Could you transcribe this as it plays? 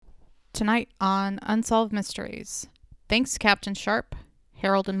Tonight on Unsolved Mysteries. Thanks, Captain Sharp,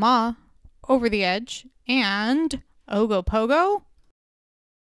 Harold and Ma, Over the Edge, and Ogopogo.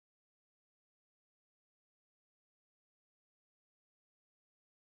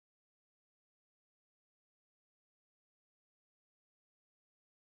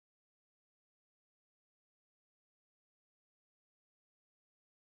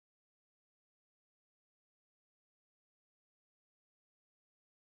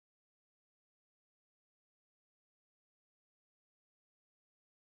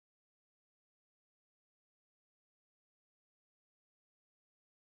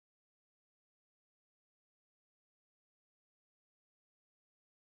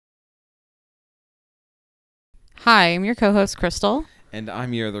 Hi, I'm your co-host, Crystal. And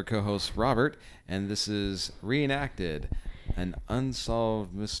I'm your other co-host, Robert, and this is Reenacted, an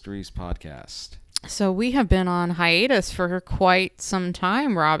Unsolved Mysteries podcast. So we have been on hiatus for quite some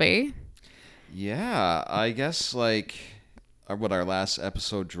time, Robbie. Yeah, I guess our last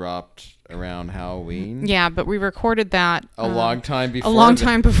episode dropped around Halloween. Yeah, but we recorded that A long time before. A long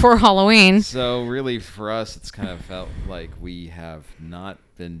time before Halloween. So really, for us, it's kind of felt like we have not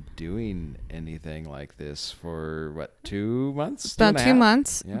been doing anything like this for 2 months? About 2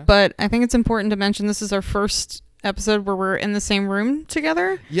 months. Yeah. But I think it's important to mention this is our first episode where we're in the same room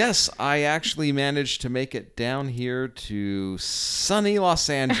together. Yes, I actually managed to make it down here to sunny Los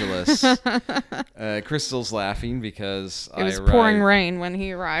Angeles. Crystal's laughing because it was pouring rain when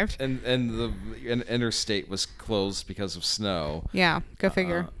he arrived, and the interstate was closed because of snow. Yeah, go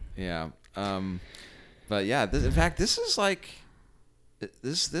figure. Yeah. But yeah, in fact, this is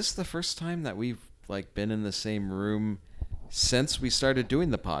this the first time that we've been in the same room since we started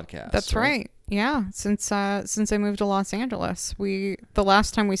doing the podcast. That's right. Yeah, since I moved to Los Angeles, the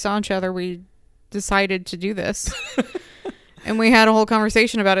last time we saw each other, we decided to do this, and we had a whole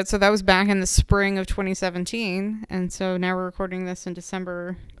conversation about it. So that was back in the spring of 2017, and so now we're recording this in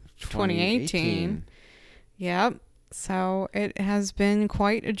December 2018. Yep. So it has been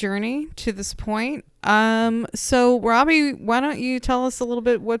quite a journey to this point. So Robbie, why don't you tell us a little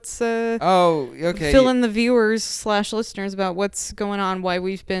bit what's fill in the viewers / listeners about what's going on, why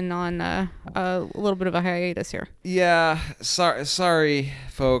we've been on a little bit of a hiatus here. Yeah, sorry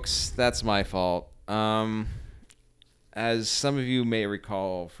folks, that's my fault. As some of you may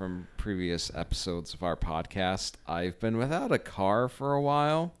recall from previous episodes of our podcast, I've been without a car for a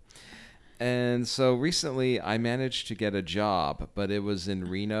while. And so recently I managed to get a job, but it was in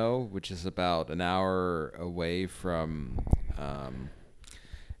Reno, which is about an hour away from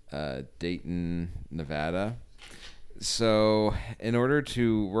Dayton, Nevada. So in order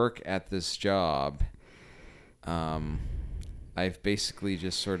to work at this job, I've basically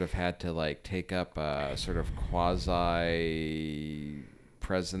just sort of had to take up a sort of quasi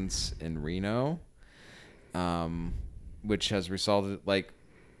presence in Reno, which has resulted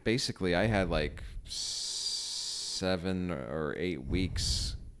basically I had 7 or 8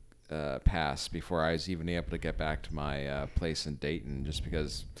 weeks pass before I was even able to get back to my place in Dayton, just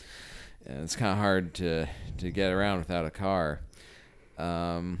because it's kind of hard to get around without a car.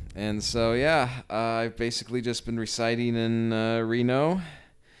 And so yeah, I've basically just been residing in Reno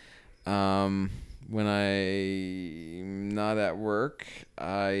when I'm not at work.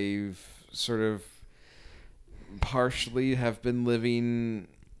 I've sort of partially have been living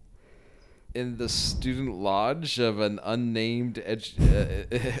in the student lodge of an unnamed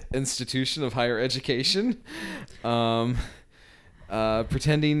institution of higher education,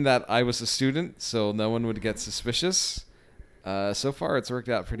 pretending that I was a student so no one would get suspicious. So far, it's worked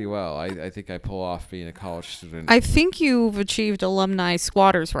out pretty well. I think I pull off being a college student. I think you've achieved alumni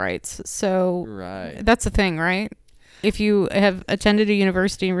squatters' rights. So right. That's a thing, right? If you have attended a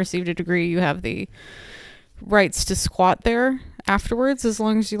university and received a degree, you have the rights to squat there afterwards as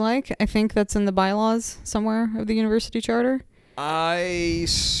long as you like. I think that's in the bylaws somewhere of the university charter. I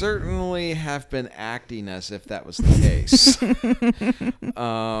certainly have been acting as if that was the case.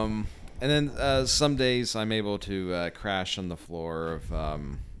 And then some days I'm able to crash on the floor of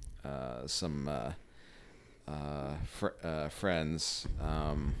some friends.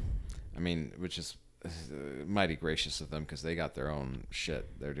 Which is mighty gracious of them because they got their own shit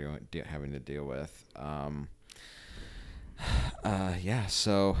they're having to deal with.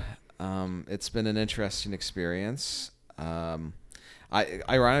 So it's been an interesting experience.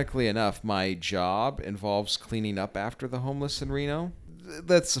 Ironically enough, my job involves cleaning up after the homeless in Reno.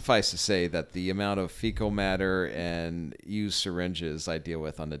 Let's suffice to say that the amount of fecal matter and used syringes I deal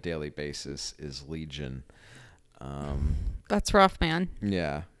with on a daily basis is legion. That's rough, man.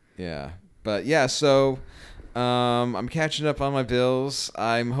 Yeah. But yeah, so I'm catching up on my bills.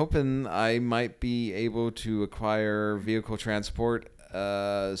 I'm hoping I might be able to acquire vehicle transport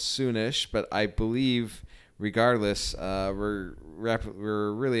soonish, but I believe, regardless, we're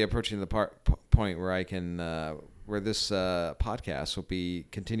really approaching the point where I can where this podcast will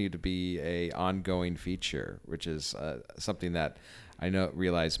continue to be a ongoing feature, which is something that I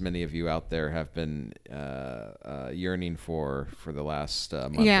realize many of you out there have been yearning for the last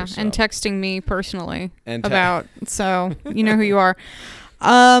month or so. And texting me personally And about, so you know who you are.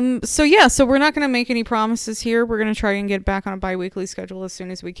 So we're not going to make any promises here. We're going to try and get back on a bi-weekly schedule as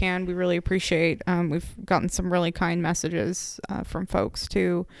soon as we can. We really appreciate, we've gotten some really kind messages from folks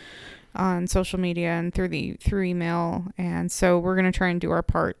too on social media and through email, and so we're going to try and do our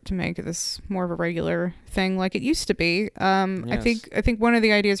part to make this more of a regular thing like it used to be. Yes. I think one of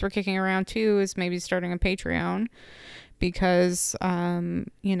the ideas we're kicking around too is maybe starting a Patreon, because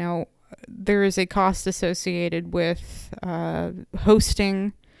there is a cost associated with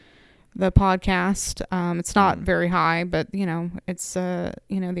hosting the podcast. It's not very high, but it's the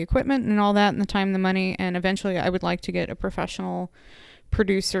equipment and all that, and the time and the money, and eventually I would like to get a professional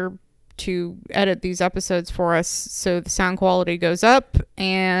producer to edit these episodes for us so the sound quality goes up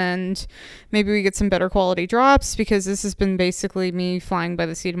and maybe we get some better quality drops, because this has been basically me flying by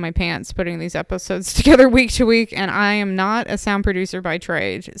the seat of my pants putting these episodes together week to week, and I am not a sound producer by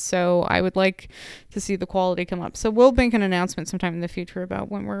trade, so I would like to see the quality come up. So we'll make an announcement sometime in the future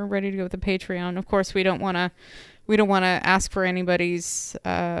about when we're ready to go with the Patreon. Of course, we don't want to ask for anybody's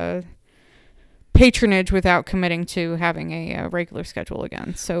patronage without committing to having a regular schedule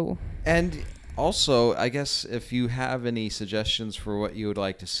again. So, and also, I guess if you have any suggestions for what you would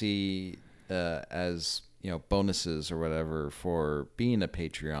like to see as bonuses or whatever for being a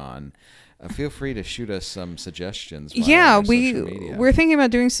Patreon, feel free to shoot us some suggestions. Yeah, we're thinking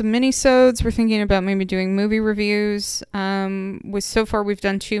about doing some mini-sodes. We're thinking about maybe doing movie reviews. So far we've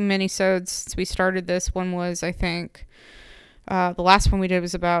done 2 mini-sodes since we started this. One was, I think, the last one we did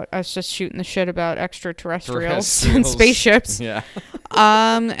was about us just shooting the shit about extraterrestrials and spaceships. Yeah.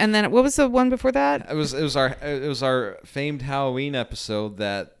 And then what was the one before that? It was our famed Halloween episode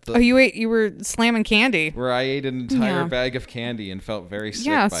that. You were slamming candy. Where I ate an entire bag of candy and felt very sick.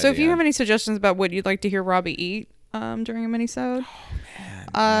 Yeah. By So if you end. have any suggestions about what you'd like to hear Robbie eat during a mini-sode,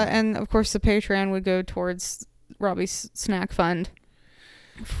 and of course the Patreon would go towards Robbie's snack fund.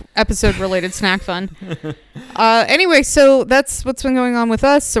 Episode related snack fund. Anyway, so that's what's been going on with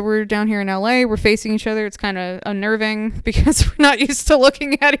us. So we're down here in LA, we're facing each other. It's kind of unnerving because we're not used to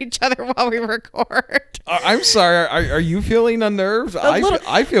looking at each other while we record. I'm sorry, are you feeling unnerved?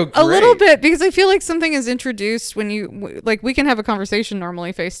 I feel great. A little bit, because I feel like something is introduced when you we can have a conversation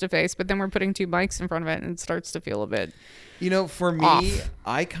normally face to face, but then we're putting 2 mics in front of it and it starts to feel a bit for me off.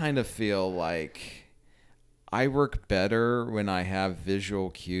 I kind of feel like I work better when I have visual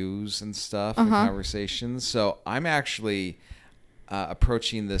cues and stuff in conversations. So I'm actually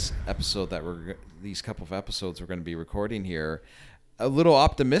approaching this episode these couple of episodes we're going to be recording here a little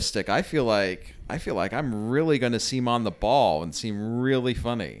optimistic. I feel like I'm really going to seem on the ball and seem really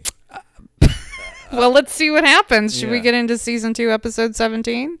funny. Well, let's see what happens. Should we get into season 2, episode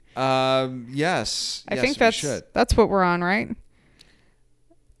 17? Yes. I think that's what we're on, right?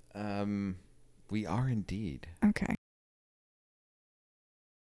 We are indeed. Okay.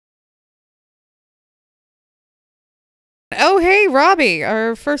 Oh, hey, Robbie.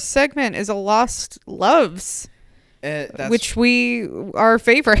 Our first segment is a Lost Loves, which we are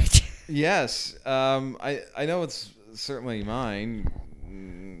favorite. Yes. I know it's certainly mine.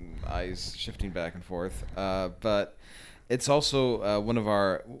 Eyes shifting back and forth. But it's also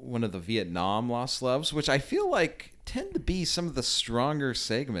one of the Vietnam Lost Loves, which I feel like tend to be some of the stronger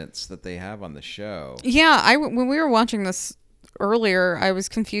segments that they have on the show. Yeah, when we were watching this earlier, I was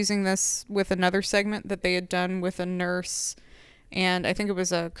confusing this with another segment that they had done with a nurse, and I think it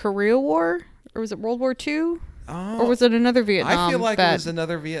was a Korea War, or was it World War II? Oh, or was it another Vietnam? I feel like it was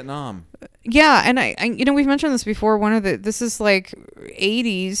another Vietnam. Yeah, and I we've mentioned this before. This is like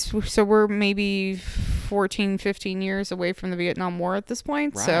 80s, so we're maybe 14, 15 years away from the Vietnam War at this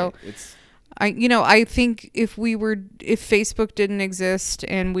point. Right. So I think if Facebook didn't exist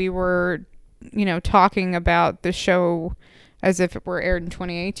and we were, talking about the show as if it were aired in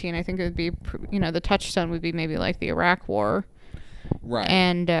 2018, I think it would be, the touchstone would be maybe like the Iraq War. Right.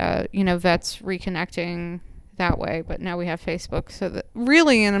 And, vets reconnecting that way. But now we have Facebook. So that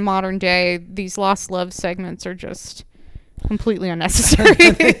really in a modern day, these Lost Love segments are just completely unnecessary.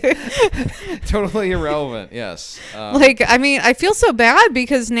 Totally irrelevant. Yes. I feel so bad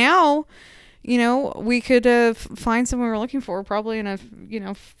because now, we could find someone we're looking for probably in a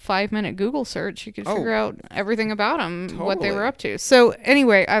 5-minute Google search. You could figure out everything about them, what they were up to. So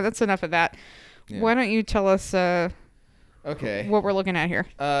anyway, that's enough of that. Yeah. Why don't you tell us okay, what we're looking at here?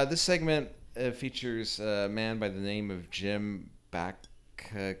 This segment features a man by the name of Jim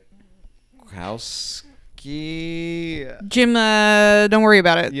Bakowski. Jim, don't worry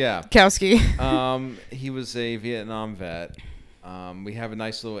about it. Yeah. Kowski. He was a Vietnam vet. We have a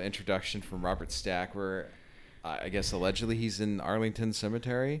nice little introduction from Robert Stack where I guess allegedly he's in Arlington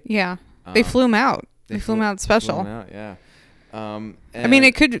Cemetery. Yeah. They flew him out. They flew him out special. Flew him out, yeah. I mean,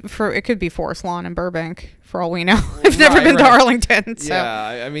 it could be Forest Lawn in Burbank for all we know. I've never been to Arlington. So.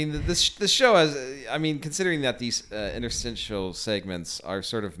 Yeah, I mean, this show has. I mean, considering that these interstitial segments are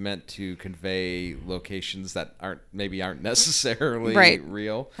sort of meant to convey locations that aren't necessarily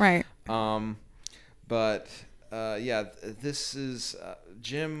real. Right. But this is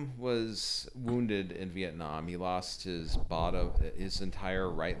Jim was wounded in Vietnam. He lost his entire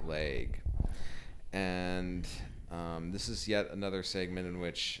right leg, and. This is yet another segment in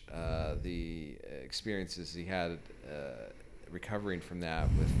which the experiences he had recovering from that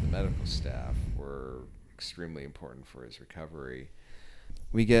with the medical staff were extremely important for his recovery.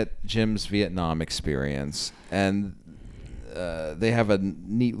 We get Jim's Vietnam experience, and they have a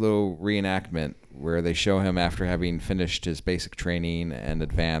neat little reenactment where they show him after having finished his basic training and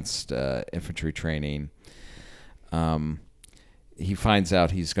advanced infantry training. He finds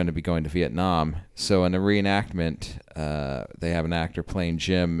out he's going to be going to Vietnam. So in a reenactment, they have an actor playing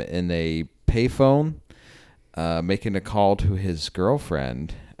Jim in a payphone, making a call to his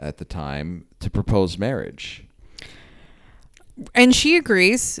girlfriend at the time to propose marriage. And she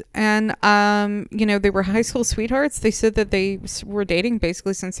agrees. And, they were high school sweethearts. They said that they were dating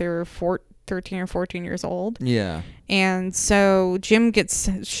basically since they were 13 or 14 years old. Yeah. And so Jim gets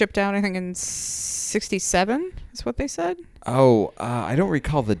shipped out, I think, in 1967 is what they said. Oh, I don't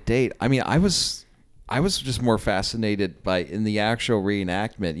recall the date. I mean, I was just more fascinated by in the actual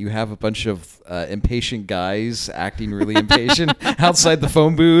reenactment. You have a bunch of impatient guys acting really impatient outside the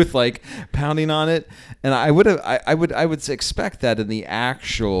phone booth, like pounding on it. And I would expect that in the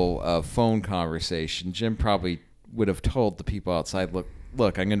actual phone conversation, Jim probably would have told the people outside,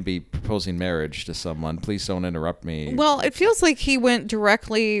 Look, I'm going to be proposing marriage to someone. Please don't interrupt me. Well, it feels like he went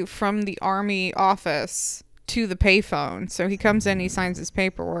directly from the Army office to the payphone. So he comes in, he signs his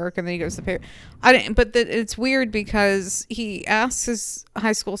paperwork, and then he goes to the pay. It's weird because he asks his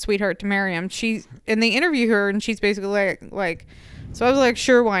high school sweetheart to marry him. And they interview her, and she's basically like, so I was like,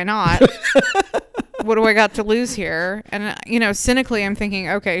 sure, why not? What do I got to lose here? And, cynically, I'm thinking,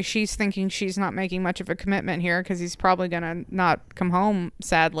 okay, she's thinking she's not making much of a commitment here because he's probably going to not come home,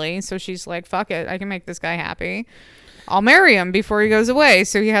 sadly. So she's like, fuck it, I can make this guy happy. I'll marry him before he goes away.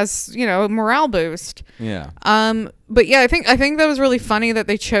 So he has, a morale boost. Yeah. But yeah, I think that was really funny that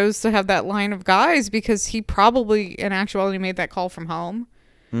they chose to have that line of guys because he probably, in actuality, made that call from home.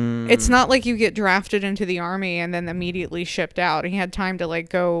 It's not like you get drafted into the Army and then immediately shipped out. He had time to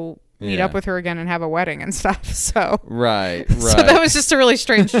go meet up with her again and have a wedding and stuff. So right. So that was just a really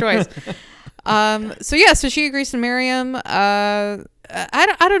strange choice. So she agrees to marry him. I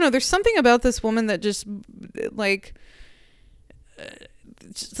don't know. There's something about this woman that just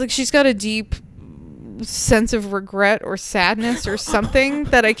she's got a deep sense of regret or sadness or something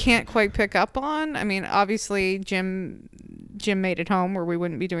that I can't quite pick up on. I mean, obviously Jim made it home where we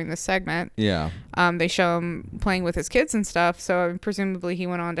wouldn't be doing this segment. Yeah. They show him playing with his kids and stuff. So presumably he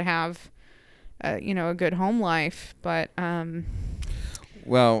went on to have, a good home life. But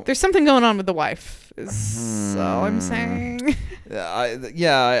well, there's something going on with the wife. Is all I'm saying.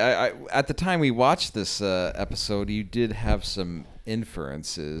 I at the time we watched this episode, you did have some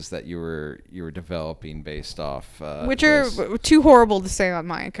inferences that you were developing based off which are too horrible to say on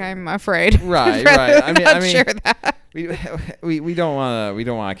mic, I'm afraid. Right. I mean share that. we don't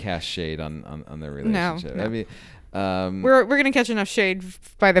want to cast shade on the relationship. No. I mean, we're gonna catch enough shade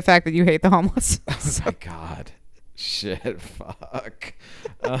by the fact that you hate the homeless. Oh my God, shit, fuck.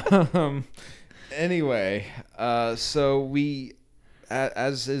 Anyway, so we.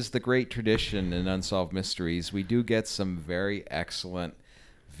 As is the great tradition in Unsolved Mysteries, we do get some very excellent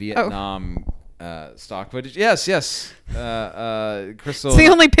Vietnam stock footage. Yes. Crystal. It's the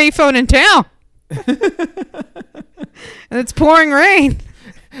only payphone in town. And it's pouring rain.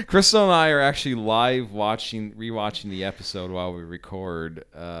 Crystal and I are actually live rewatching the episode while we record.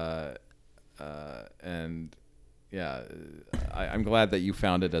 And yeah, I'm glad that you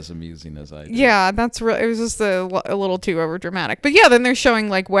found it as amusing as I did. Yeah, that's real. It was just a little too over dramatic. But yeah, then they're showing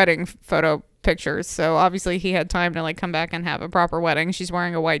wedding photo pictures. So obviously he had time to like come back and have a proper wedding. She's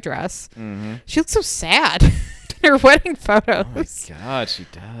wearing a white dress. Mm-hmm. She looks so sad in her wedding photos. Oh my God, she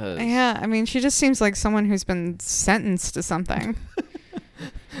does. Yeah, I mean, she just seems like someone who's been sentenced to something.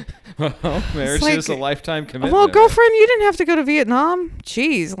 Well, marriage like, is a lifetime commitment. Well, girlfriend, you didn't have to go to Vietnam.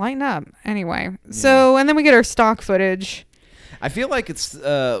 Jeez, lighten up. Anyway, so, and then we get our stock footage. I feel like it's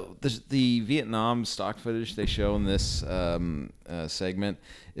the Vietnam stock footage they show in this segment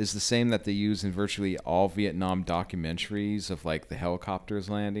is the same that they use in virtually all Vietnam documentaries of like the helicopters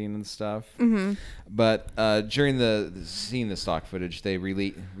landing and stuff. Mm-hmm. But during seeing the stock footage, they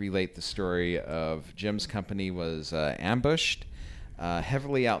relate the story of Jim's company was ambushed,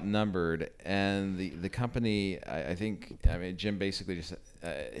 heavily outnumbered, and the company, I mean, Jim basically just,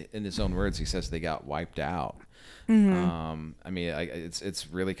 in his own words, he says they got wiped out. Mm-hmm. I mean, it's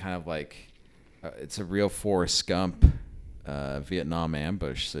really kind of like it's a real Forrest Gump Vietnam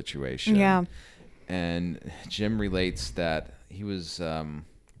ambush situation. Yeah. And Jim relates that he was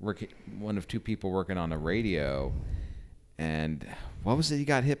one of two people working on a radio, and what was it he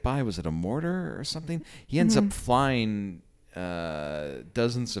got hit by? Was it a mortar or something? He ends up flying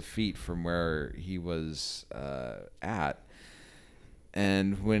dozens of feet from where he was at,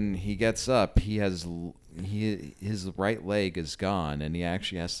 and when he gets up, his right leg is gone, and he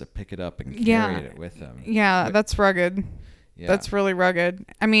actually has to pick it up and carry it with him. Yeah, that's rugged. Yeah. That's really rugged.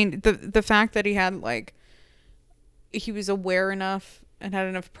 I mean, the fact that he had like, he was aware enough and had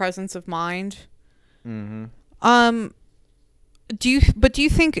enough presence of mind. Mm-hmm. Do you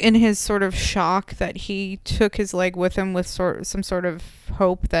think in his sort of shock that he took his leg with him with some sort of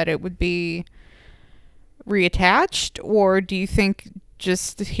hope that it would be reattached, or do you think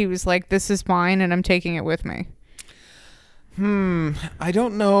just he was like, this is mine and I'm taking it with me? I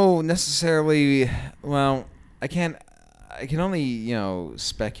don't know necessarily. Well, I can only,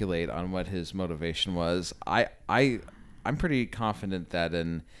 speculate on what his motivation was. I'm pretty confident that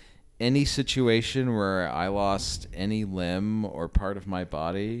in any situation where I lost any limb or part of my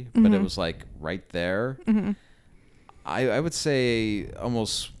body, but it was like right there, I would say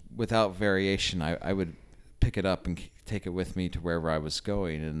almost without variation, I would pick it up and take it with me to wherever I was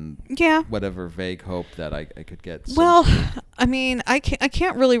going, and whatever vague hope that I could get. Well, I mean, I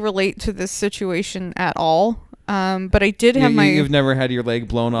can't really relate to this situation at all. But I did have You've never had your leg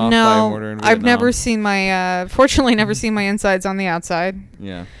blown off by a mortar in Vietnam? I've never seen fortunately never seen my insides on the outside.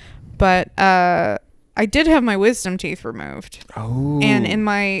 Yeah. But I did have my wisdom teeth removed. Oh. And in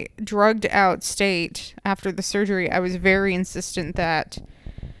my drugged out state after the surgery, I was very insistent that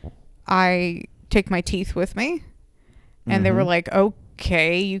I take my teeth with me. And they were like,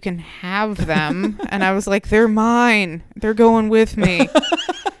 okay, you can have them. And I was like, they're mine. They're going with me.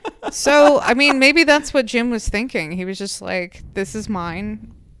 So, I mean, maybe that's what Jim was thinking. He was just like, this is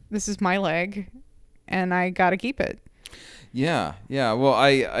mine. This is my leg. And I got to keep it. Yeah. Yeah. Well,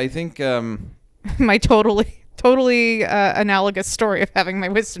 I think my totally analogous story of having my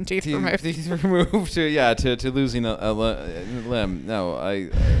wisdom teeth removed. Teeth removed to losing a limb. No, I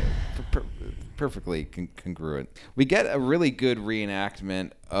perfectly congruent. We get a really good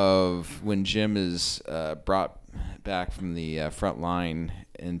reenactment of when Jim is brought back from the front line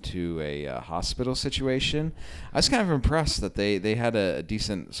into a hospital situation. I was kind of impressed that they had a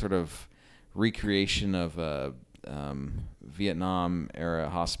decent sort of recreation of a Vietnam era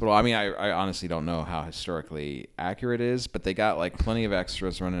hospital. I mean, I honestly don't know how historically accurate it is, but they got like plenty of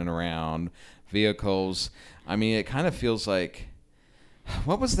extras running around, vehicles. I mean, it kind of feels like,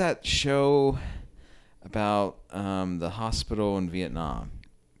 what was that show about the hospital in Vietnam?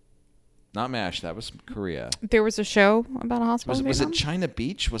 Not MASH, that was Korea. There was a show about a hospital in Was Vietnam? it China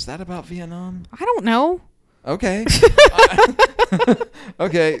Beach? Was that about Vietnam? I don't know. Okay.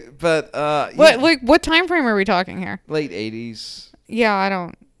 Okay, but what time frame are we talking here? late 80s. Yeah, I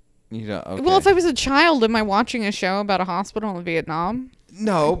don't. You know, okay. Well, if I was a child, am I watching a show about a hospital in Vietnam?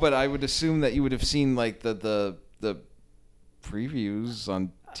 No, but I would assume that you would have seen like the previews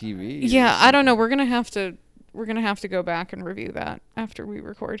on TV. Yeah, I don't know. We're gonna have to go back and review that after we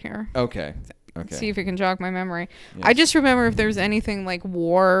record here. Okay. See if it can jog my memory. Yes. I just remember if there's anything like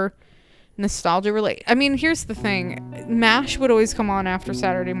war nostalgia related. I mean, here's the thing. MASH would always come on after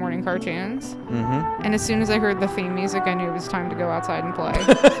Saturday morning cartoons. Mm-hmm. And as soon as I heard the theme music, I knew it was time to go outside and play.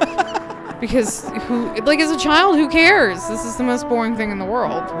 Because as a child, who cares? This is the most boring thing in the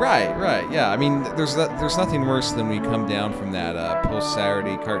world. Right. Yeah. I mean, there's nothing worse than we come down from that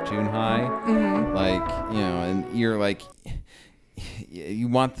post-Saturday cartoon high. Mm-hmm. Like, and you're like, you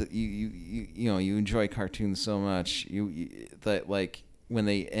want you enjoy cartoons so much. You when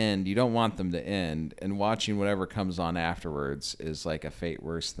they end, you don't want them to end, and watching whatever comes on afterwards is like a fate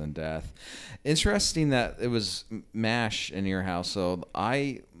worse than death. Interesting that it was MASH in your household.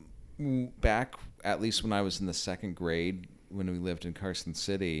 Back at least when I was in the second grade, when we lived in Carson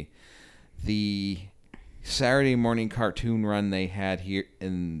City, the Saturday morning cartoon run they had here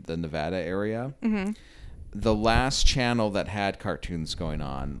in the Nevada area, the last channel that had cartoons going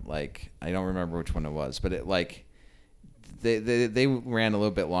on, like, I don't remember which one it was, but it like they ran a little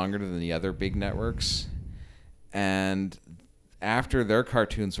bit longer than the other big networks, and after their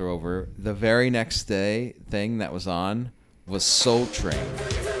cartoons were over, the very next day thing that was on was Soul Train.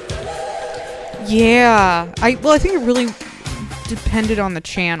 Yeah. I think it really depended on the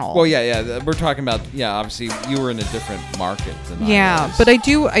channel. Well, yeah. We're talking about, obviously you were in a different market than I was. But I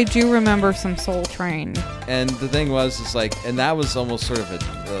do remember some Soul Train. And the thing was, is like, and that was almost sort of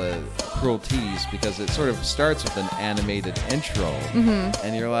a cruel tease, because it sort of starts with an animated intro,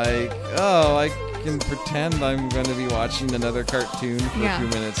 and you're like, oh, I can pretend I'm going to be watching another cartoon for a few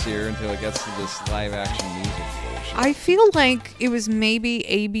minutes here until it gets to this live action music bullshit. I feel like it was maybe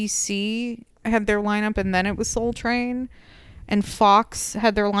ABC had their lineup and then it was Soul Train, and Fox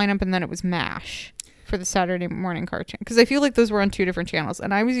had their lineup and then it was MASH for the Saturday morning cartoon, because I feel like those were on two different channels,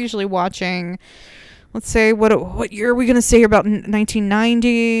 and I was usually watching, let's say, what year are we going to say here, about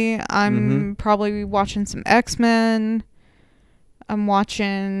 1990. I'm probably watching some X-Men. I'm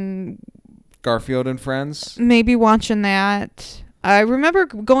watching Garfield and Friends. Maybe watching that. I remember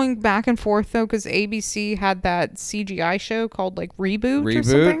going back and forth, though, because ABC had that CGI show called, like, Reboot or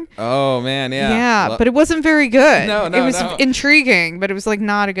something. Oh, man, yeah. Yeah, but it wasn't very good. No, it was intriguing, but it was, like,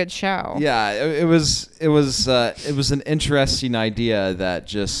 not a good show. Yeah, it was an interesting idea that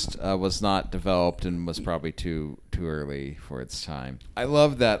just was not developed and was probably too early for its time. I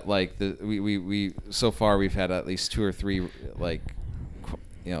love that, like, we so far we've had at least 2 or 3, like,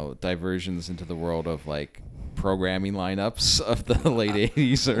 diversions into the world of, like, programming lineups of the late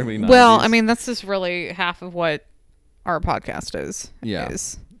 80s, early 90s. Well, I mean, that's just really half of what our podcast is. Yeah.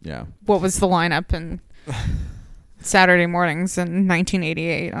 What was the lineup in Saturday mornings in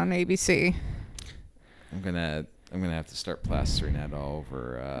 1988 on ABC? I'm gonna have to start plastering that all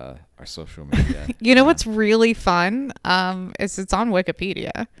over our social media. You know what's really fun? Is it's on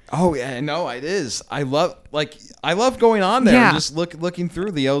Wikipedia. Oh yeah, no, it is. I love going on there and just looking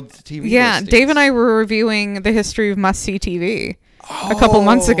through the old TV. Yeah, listings. Dave and I were reviewing the history of must-see TV a couple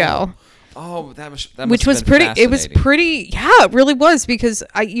months ago. Oh, that which was pretty. It was pretty. Yeah, it really was, because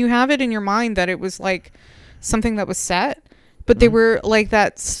you have it in your mind that it was like something that was set. But they were like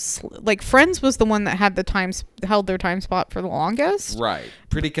that. Like Friends was the one that had held their time spot for the longest. Right.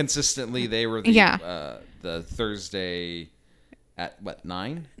 Pretty consistently, they were the Thursday at what,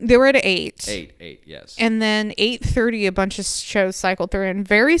 9? They were at 8. 8, yes. And then 8:30, a bunch of shows cycled through, and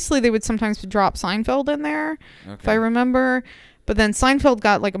variously they would sometimes drop Seinfeld in there, if I remember. But then Seinfeld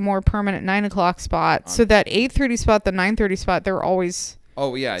got like a more permanent 9 o'clock spot. So that 8:30 spot, the 9:30 spot, they were always.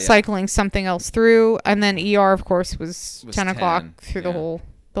 Oh yeah. Cycling something else through, and then ER, of course, was 10 o'clock through the whole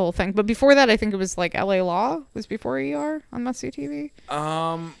thing. But before that, I think it was like LA Law was before ER on Must See TV.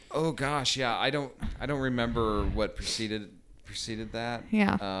 Oh gosh, yeah. I don't remember what preceded that.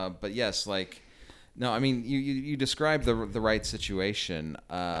 Yeah. But yes, like, no, I mean, you described the right situation.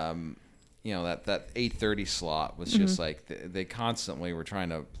 That 8:30 slot was just like they constantly were trying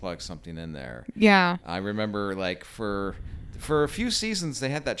to plug something in there. Yeah. I remember, like, for a few seasons, they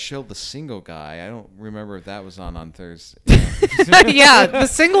had that show, The Single Guy. I don't remember if that was on Thursday. Yeah, The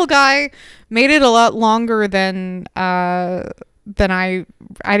Single Guy made it a lot longer than I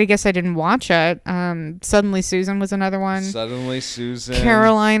guess I didn't watch it. Suddenly Susan was another one. Suddenly Susan.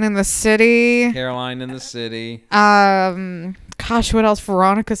 Caroline in the City. Gosh, what else?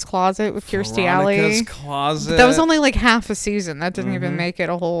 Veronica's Closet with Kirstie Alley. Veronica's Closet. But that was only like half a season. That didn't even make it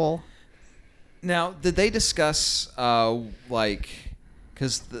a whole. Now, did they discuss,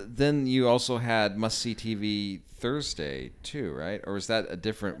 because then you also had Must See TV Thursday too, right? Or was that a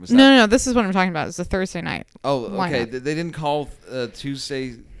different? No, this is what I'm talking about. It's the Thursday night. Oh, okay. lineup. They didn't call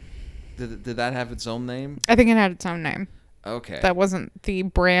Tuesday. Did that have its own name? I think it had its own name. Okay. That wasn't the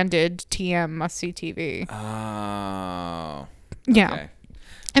branded TM Must See TV. Oh. Yeah. Okay.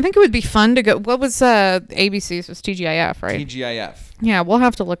 I think it would be fun to go. What was ABC's was TGIF, right? TGIF. Yeah, we'll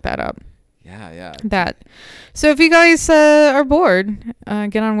have to look that up. Yeah. That. So if you guys are bored,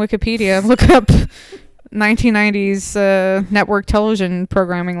 get on Wikipedia, look up 1990s network television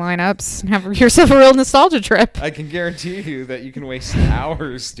programming lineups, and have yourself a real nostalgia trip. I can guarantee you that you can waste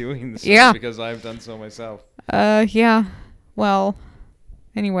hours doing this. Yeah. Because I've done so myself. Yeah. Well,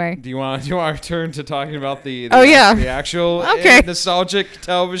 Anyway. Do you want to return to talking about the actual nostalgic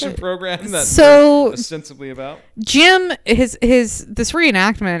television program that they're ostensibly about? Jim, his this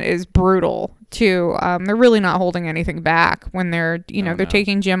reenactment is brutal too. They're really not holding anything back when they're they're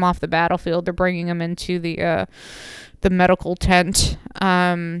taking Jim off the battlefield. They're bringing him into the medical tent.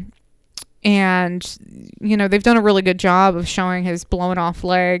 And they've done a really good job of showing his blown off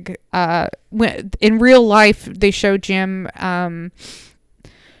leg. In real life, they show Jim.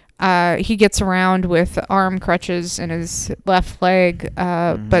 He gets around with arm crutches in his left leg.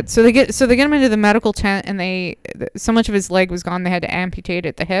 But so they get him into the medical tent, and so much of his leg was gone they had to amputate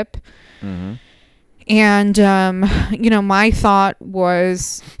at the hip. Mm-hmm. And my thought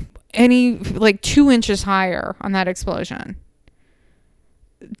was any 2 inches higher on that explosion.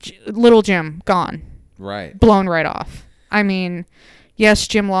 Little Jim gone, right, blown right off. I mean, yes,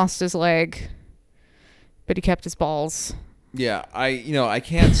 Jim lost his leg, but he kept his balls. Yeah, I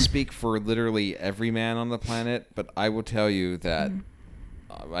can't speak for literally every man on the planet, but I will tell you that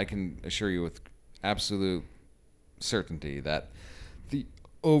I can assure you with absolute certainty that the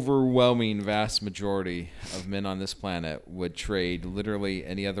overwhelming vast majority of men on this planet would trade literally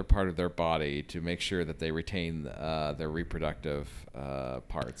any other part of their body to make sure that they retain their reproductive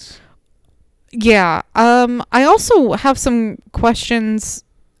parts. Yeah. I also have some questions.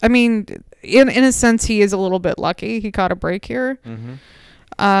 I mean, in a sense, he is a little bit lucky. He caught a break here.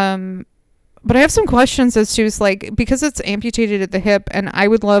 Mm-hmm. But I have some questions as to, because it's amputated at the hip, and I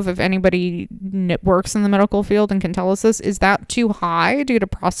would love if anybody works in the medical field and can tell us this, is that too high due to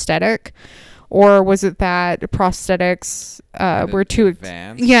prosthetic? Or was it that prosthetics were too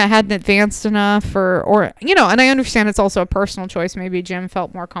advanced? Hadn't advanced enough, or and I understand it's also a personal choice. Maybe Jim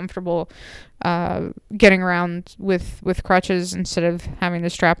felt more comfortable getting around with crutches instead of having to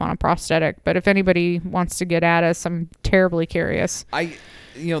strap on a prosthetic. But if anybody wants to get at us, I'm terribly curious.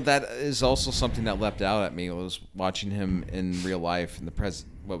 That is also something that leapt out at me. I was watching him in real life in the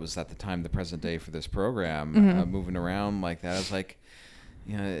present day for this program, moving around like that. I was like,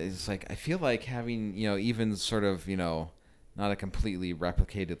 it's like, I feel like having, even sort of, not a completely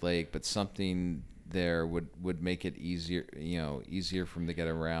replicated leg, but something there would make it easier for him to get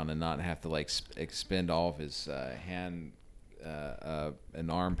around and not have to expend all of his hand and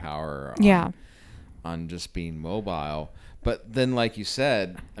arm power on just being mobile. But then, like you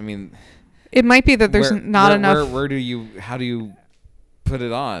said, I mean, it might be that there's not enough. How do you put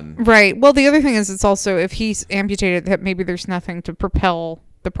it on? Right. Well, the other thing is, it's also, if he's amputated, that maybe there's nothing to propel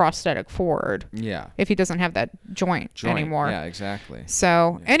the prosthetic forward. Yeah. If he doesn't have that joint anymore. Yeah, exactly.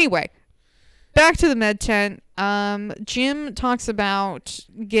 So anyway, back to the med tent. Jim talks about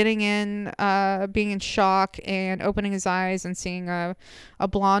getting in, being in shock and opening his eyes and seeing a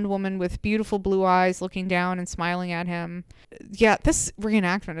blonde woman with beautiful blue eyes looking down and smiling at him. Yeah, this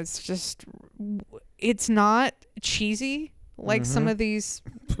reenactment is just, it's not cheesy like some of these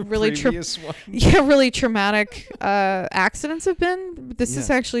really really traumatic accidents have been. This is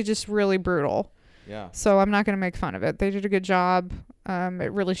actually just really brutal. Yeah. So I'm not going to make fun of it. They did a good job.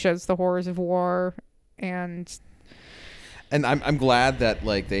 It really shows the horrors of war, and I'm glad that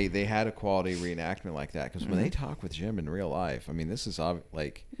they had a quality reenactment like that, because when they talk with Jim in real life, I mean, this is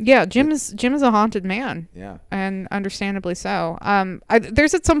Jim is a haunted man. Yeah. And understandably so.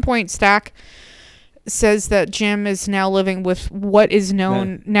 There's at some point Stack says that Jim is now living with what is now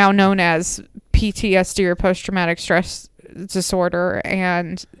known as PTSD, or post-traumatic stress disorder.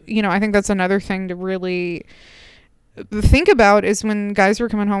 And I think that's another thing to really think about, is when guys were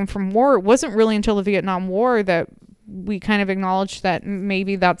coming home from war, it wasn't really until the Vietnam War that we kind of acknowledged that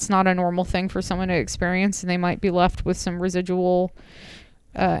maybe that's not a normal thing for someone to experience, and they might be left with some residual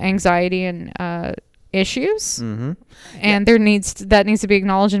anxiety and issues. Mm-hmm. And that needs to be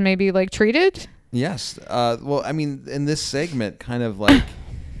acknowledged and maybe treated. Yes. Well, I mean, in this segment, kind of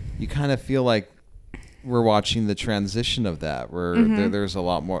you kind of feel like we're watching the transition of that, where there's a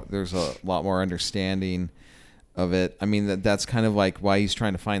lot more understanding of it. I mean, that's kind of why he's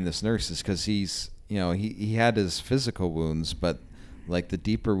trying to find this nurse, is because he's, he had his physical wounds, but the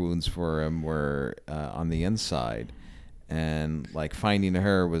deeper wounds for him were on the inside, and finding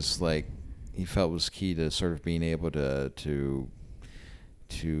her was he felt was key to sort of being able to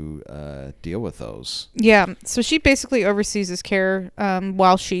deal with those. Yeah. So she basically oversees his care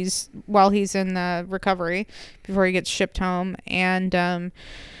while he's in recovery before he gets shipped home, and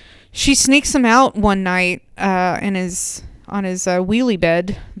she sneaks him out one night on his wheelie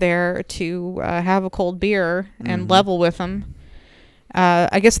bed there to have a cold beer and level with him.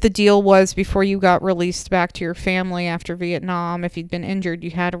 I guess the deal was, before you got released back to your family after Vietnam, if you'd been injured,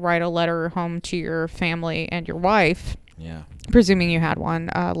 you had to write a letter home to your family and your wife. Yeah. presuming you had one,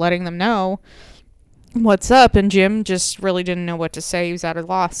 letting them know what's up. And Jim just really didn't know what to say. He was at a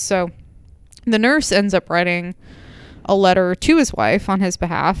loss. So the nurse ends up writing a letter to his wife on his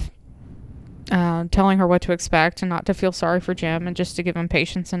behalf, telling her what to expect and not to feel sorry for Jim and just to give him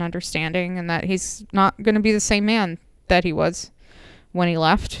patience and understanding, and that he's not going to be the same man that he was when he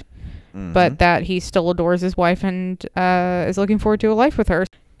left, but that he still adores his wife and is looking forward to a life with her.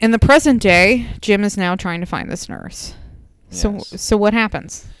 In the present day, Jim is now trying to find this nurse. Yes. So what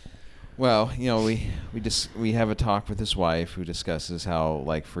happens? Well, we have a talk with his wife, who discusses how,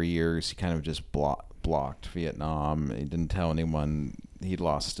 like, for years he kind of just blocked Vietnam. He didn't tell anyone he'd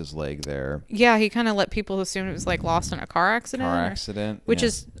lost his leg there. Yeah, he kind of let people assume it was like lost in a car accident. Which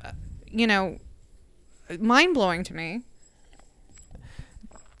is, mind-blowing to me.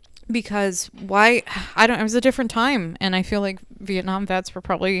 Because why? It was a different time, and I feel like Vietnam vets were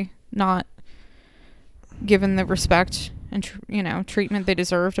probably not given the respect and treatment they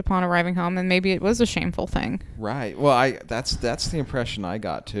deserved upon arriving home, and maybe it was a shameful thing. Right. Well, that's the impression I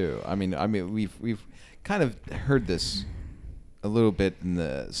got too. I mean, we've kind of heard this a little bit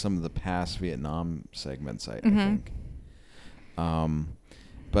in some of the past Vietnam segments, I think.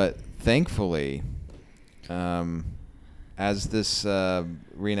 But thankfully, as this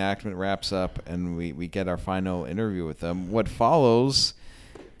reenactment wraps up and we get our final interview with them, what follows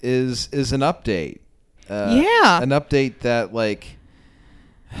is an update. An update that, like,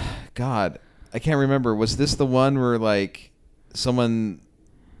 God, I can't remember. Was this the one where, like,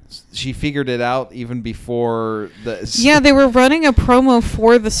 she figured it out even before the... Yeah, they were running a promo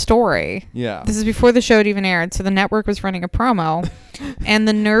for the story. Yeah. This is before the show had even aired, so the network was running a promo. And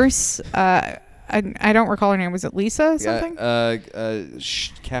the nurse, I don't recall her name. Was it Lisa something?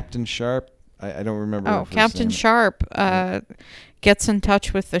 Captain Sharp. I don't remember. Oh, Captain Sharp gets in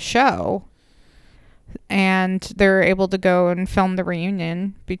touch with the show. And they're able to go and film the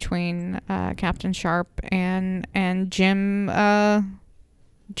reunion between Captain Sharp and Jim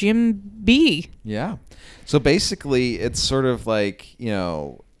B. Yeah. So basically, it's sort of like,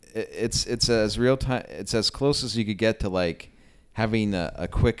 it's as real time. It's as close as you could get to, like, having a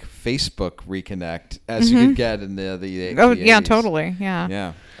quick Facebook reconnect as you could get in the 80s. Yeah, totally. Yeah.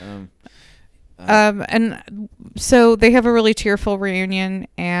 Yeah. And so they have a really tearful reunion,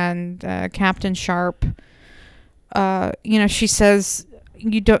 and Captain Sharp, she says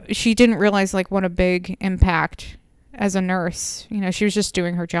she didn't realize, like, what a big impact as a nurse. She was just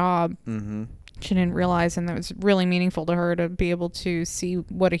doing her job. Mm-hmm. She didn't realize, and that was really meaningful to her to be able to see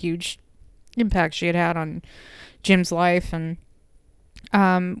what a huge impact she had on Jim's life, and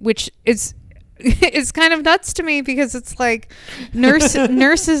which is... It's kind of nuts to me, because it's like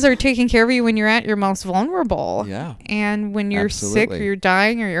nurses are taking care of you when you're at your most vulnerable. Yeah. And when you're sick or you're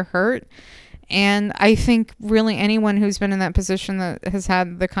dying or you're hurt. And I think really anyone who's been in that position that has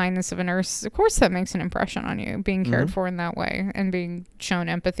had the kindness of a nurse, of course that makes an impression on you, being cared for in that way and being shown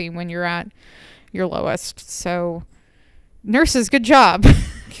empathy when you're at your lowest. So nurses, good job.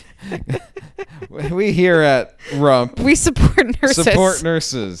 We here at Rump, we support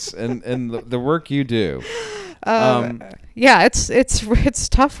nurses. and the work you do. Yeah, it's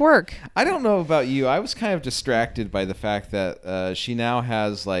tough work. I don't know about you. I was kind of distracted by the fact that she now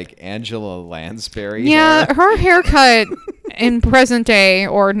has, like, Angela Lansbury hair. Her haircut in present day,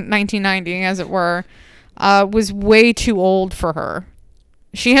 or 1990 as it were, was way too old for her.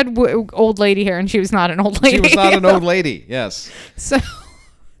 She had old lady hair, and she was not an old lady. She was not an old lady. Yes. So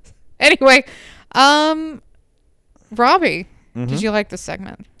anyway, Robbie, did you like this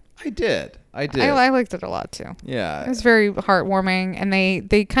segment? I did. I liked it a lot too. Yeah. It was very heartwarming, and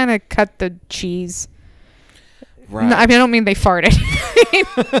they kind of cut the cheese. Right. No, I mean, I don't mean they farted.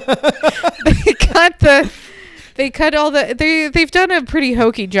 They cut all the. They've done a pretty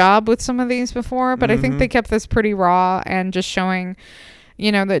hokey job with some of these before, but I think they kept this pretty raw and just showing,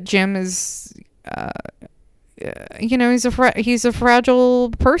 that Jim is. He's a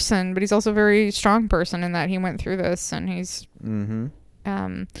fragile person, but he's also a very strong person in that he went through this, and he's.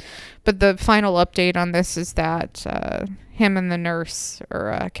 But the final update on this is that him and the nurse,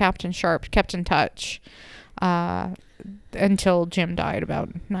 or Captain Sharp, kept in touch until Jim died about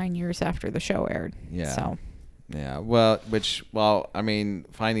 9 years after the show aired. Yeah. So. Yeah. Well,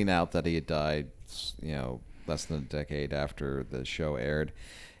 finding out that he had died, less than a decade after the show aired.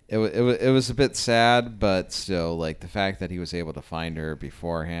 It was a bit sad, but still, like, the fact that he was able to find her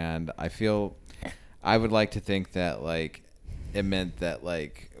beforehand, I would like to think that, like, it meant that,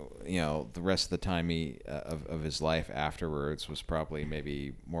 like, the rest of the time of his life afterwards was probably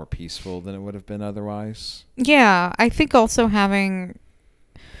maybe more peaceful than it would have been otherwise. Yeah, I think also having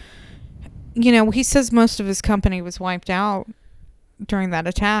he says most of his company was wiped out during that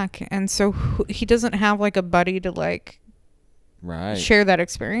attack, and so he doesn't have like a buddy to like share that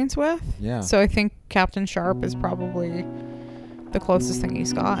experience with. Yeah. So I think Captain Sharp is probably the closest thing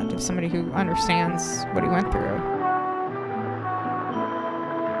he's got of somebody who understands what he went through.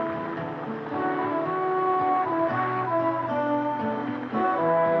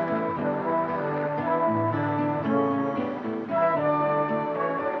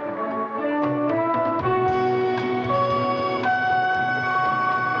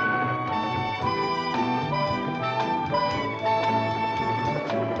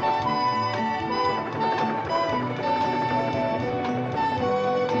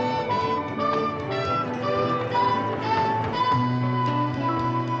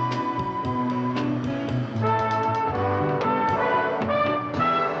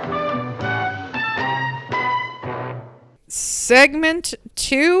 Segment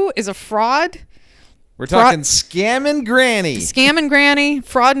 2 is a fraud. We're talking Scammin' Granny. Scammin' Granny,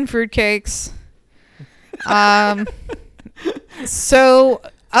 fraud and fruitcakes. So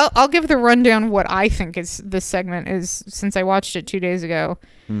I'll give the rundown what I think is this segment is, since I watched it 2 days ago.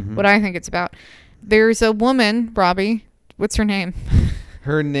 Mm-hmm. What I think it's about. There's a woman, Robbie. What's her name?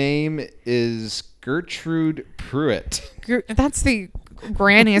 Her name is Gertrude Pruitt. That's the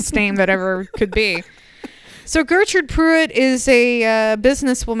granniest name that ever could be. So Gertrude Pruitt is a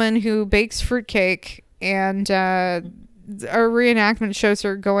businesswoman who bakes fruitcake, and our reenactment shows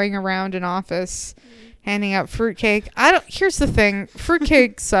her going around an office handing out fruitcake. Here's the thing.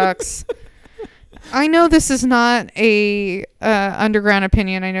 Fruitcake sucks. I know this is not a underground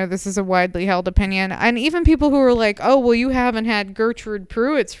opinion. I know this is a widely held opinion. And even people who are like, oh, well, you haven't had Gertrude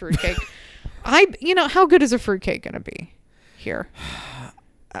Pruitt's fruitcake. How good is a fruitcake going to be here?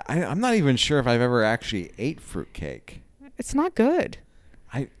 I'm not even sure if I've ever actually ate fruitcake. It's not good.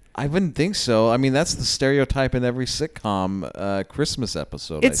 I wouldn't think so. I mean, that's the stereotype in every sitcom Christmas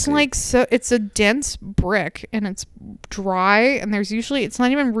episode. It's it's a dense brick, and it's dry, and it's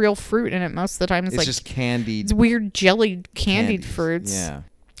not even real fruit in it most of the time. It's like just candied. It's weird jellied candied fruits. Yeah.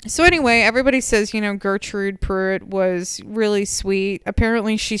 So anyway, everybody says, Gertrude Pruitt was really sweet.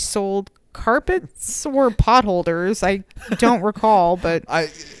 Apparently she sold carpets or potholders. I don't recall, but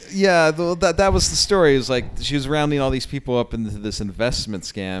that was the story. It was like she was rounding all these people up into this investment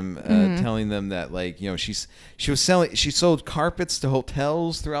scam, telling them that she sold carpets to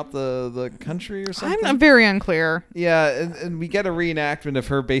hotels throughout the country or something. I'm very unclear. Yeah, and we get a reenactment of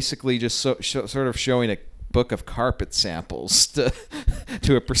her basically just sort of showing a book of carpet samples to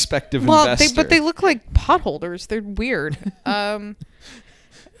a prospective investor. But they look like potholders. They're weird.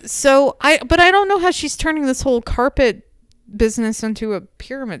 So I don't know how she's turning this whole carpet business into a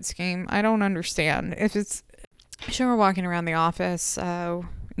pyramid scheme. I don't understand. If it's, she were walking around the office,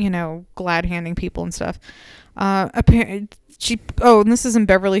 glad handing people and stuff. And this is in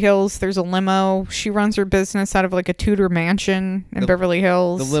Beverly Hills. There's a limo. She runs her business out of like a Tudor mansion in Beverly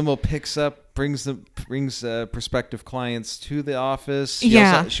Hills. The limo picks up, brings prospective clients to the office.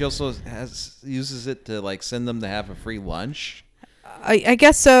 She also uses it to like send them to have a free lunch. I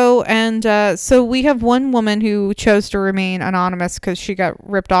guess so. And so we have one woman who chose to remain anonymous because she got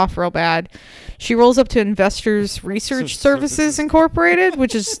ripped off real bad. She rolls up to Investors Research Services Incorporated,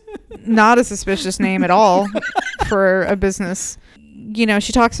 which is not a suspicious name at all for a business.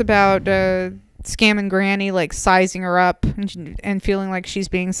 She talks about scamming Granny, like sizing her up and feeling like she's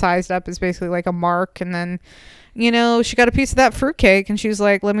being sized up is basically like a mark. And then she got a piece of that fruitcake, and she was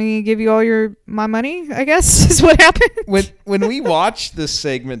like, "Let me give you all my money," I guess is what happened. When we watched this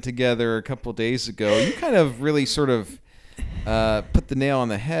segment together a couple of days ago, you kind of really sort of put the nail on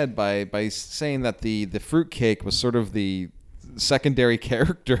the head by saying that the fruitcake was sort of the secondary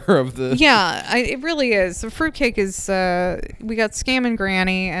character of the. Yeah, it really is. The fruitcake is we got Scammin'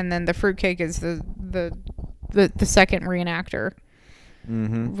 Granny, and then the fruitcake is the second reenactor.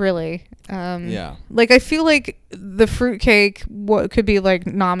 Mm-hmm. Really. Yeah. Like I feel like the fruitcake could be like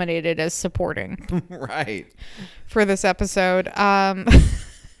nominated as supporting. Right. For this episode.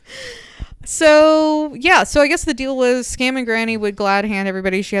 So I guess the deal was Scammin' Granny would glad hand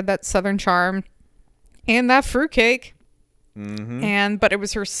everybody. She had that Southern charm and that fruitcake. Mm-hmm. But it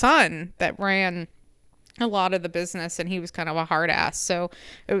was her son that ran a lot of the business, and he was kind of a hard ass. So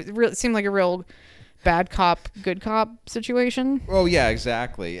it seemed like a real bad cop, good cop situation. Oh, yeah,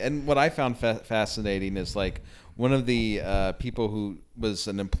 exactly. And what I found fascinating is like one of the people who was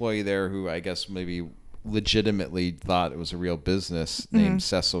an employee there who I guess maybe legitimately thought it was a real business named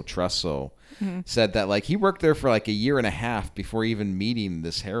Cecil Trussell said that like he worked there for like a year and a half before even meeting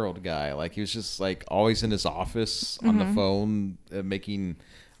this Harold guy. Like he was just like always in his office on the phone making,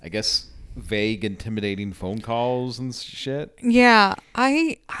 I guess, vague, intimidating phone calls and shit. Yeah,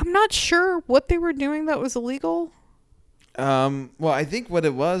 I'm not sure what they were doing that was illegal. Well, I think what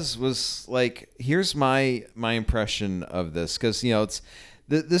it was like, here's my impression of this, because it's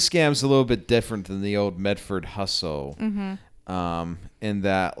this scam's a little bit different than the old Medford hustle. In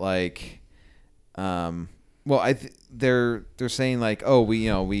that, like, well, they're saying like, oh,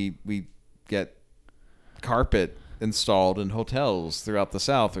 we get carpet installed in hotels throughout the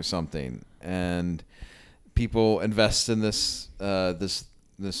South or something, and people invest in this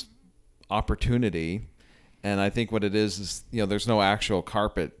this opportunity. And I think what it is there's no actual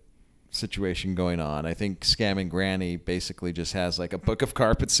carpet situation going on. I think Scamming Granny basically just has like a book of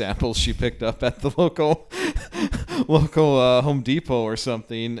carpet samples she picked up at the local Home Depot or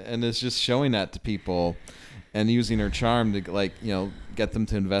something, and is just showing that to people and using her charm to, like, get them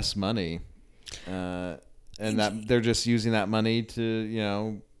to invest money. And that they're just using that money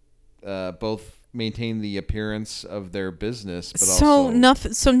to both maintain the appearance of their business, but so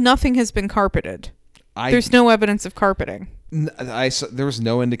nothing has been carpeted. There's no evidence of carpeting. There was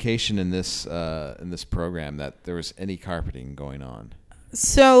no indication in this program that there was any carpeting going on.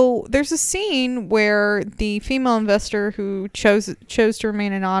 So there's a scene where the female investor who chose to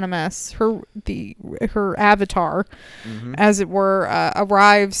remain anonymous, her avatar, as it were,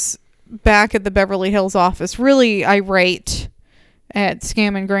 arrives back at the Beverly Hills office, really irate at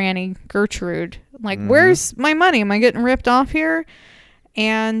Scamming Granny Gertrude. Like, where's my money? Am I getting ripped off here?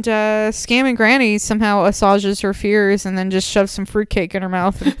 And Scamming Granny somehow assuages her fears and then just shoves some fruitcake in her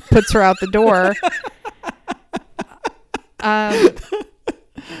mouth and puts her out the door. I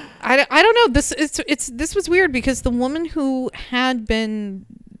don't know. This was weird because the woman who had been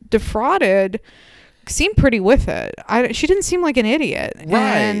defrauded seemed pretty with it. She didn't seem like an idiot, right?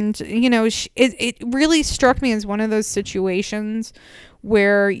 And it really struck me as one of those situations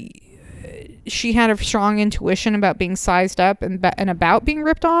where she had a strong intuition about being sized up and about being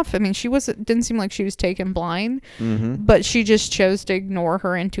ripped off. I mean, didn't seem like she was taken blind, but she just chose to ignore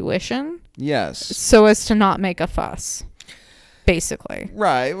her intuition. Yes. So as to not make a fuss, basically.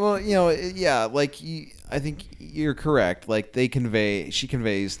 Right. Well, yeah, like, I think you're correct. Like, she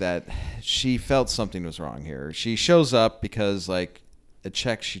conveys that she felt something was wrong here. She shows up because, like, a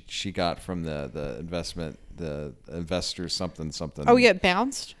check she got from the investor something. Oh yeah, it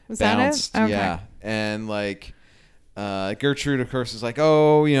bounced. Was bounced, that it? Okay. Yeah. And like, Gertrude, of course, is like,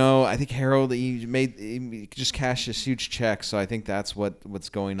 oh, I think Harold, he just cashed this huge check, so I think that's what's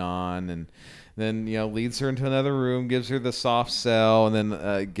going on. And then leads her into another room, gives her the soft sell, and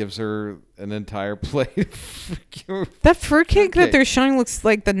then gives her an entire plate. That fruitcake that they're showing looks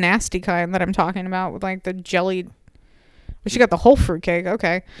like the nasty kind that I'm talking about, with like the jellied. But she got the whole fruitcake.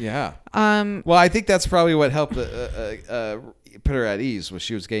 Okay. Yeah. Well, I think that's probably what helped put her at ease, was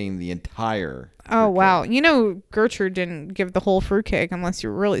she was getting the entire. Oh wow! Gertrude didn't give the whole fruitcake unless you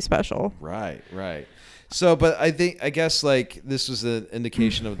were really special. Right. So, but I guess like this was an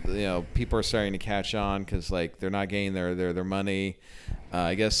indication of people are starting to catch on, because like they're not getting their money.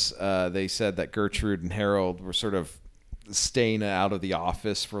 I guess they said that Gertrude and Harold were sort of staying out of the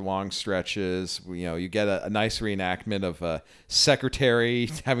office for long stretches. You get a nice reenactment of a secretary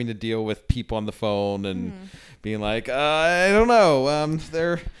having to deal with people on the phone and being like, I don't know,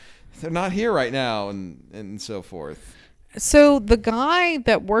 they're not here right now, and so forth. So the guy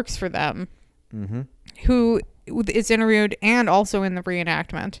that works for them, who is interviewed and also in the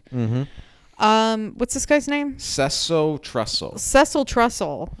reenactment, what's this guy's name? Cecil Trussell. Cecil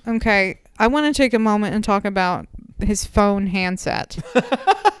Trussell. Okay, I want to take a moment and talk about his phone handset.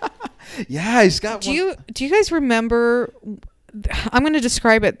 Yeah, he's got one. Do you guys remember? I'm going to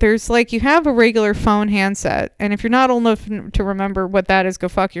describe it. There's like, you have a regular phone handset, and if you're not old enough to remember what that is, go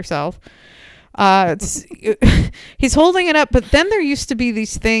fuck yourself. He's holding it up, but then there used to be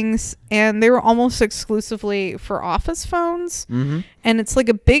these things, and they were almost exclusively for office phones, and it's like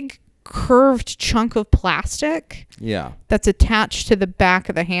a big curved chunk of plastic that's attached to the back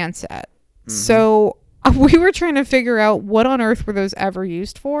of the handset. So we were trying to figure out what on earth were those ever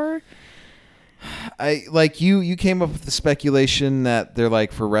used for. You came up with the speculation that they're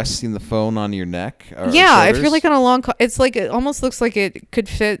like for resting the phone on your neck. Yeah, if you're like on a long call, it's like, it almost looks like it could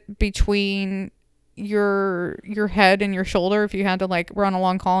fit between your head and your shoulder if you had to like run a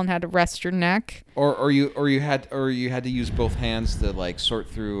long call and had to rest your neck. Or you had to use both hands to like sort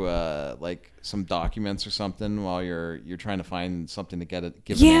through like some documents or something while you're trying to find something to give an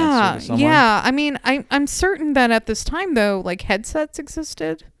answer to someone. Yeah. I mean, I'm certain that at this time though, like headsets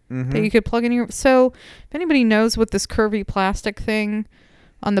existed that you could plug in your. So if anybody knows what this curvy plastic thing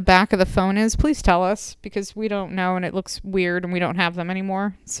on the back of the phone is, please tell us, because we don't know and it looks weird and we don't have them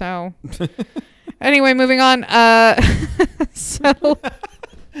anymore. So anyway, moving on. So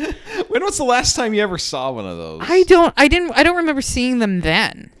When was the last time you ever saw one of those? I don't remember seeing them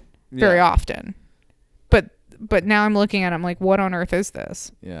then very often. But now I'm looking at it, I'm like, what on earth is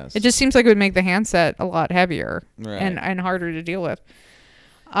this? Yes. It just seems like it would make the handset a lot heavier Right. and harder to deal with.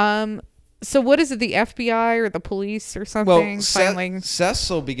 So what is it, the FBI or the police or something? Well, finally,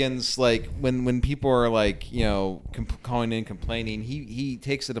 Cecil begins like when people are like, you know, calling in complaining. He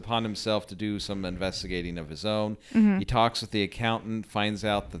takes it upon himself to do some investigating of his own. Mm-hmm. He talks with the accountant, finds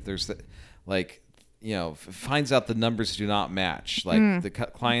out that there's finds out the numbers do not match. Like the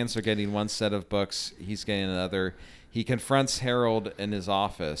clients are getting one set of books, he's getting another. He confronts Harold in his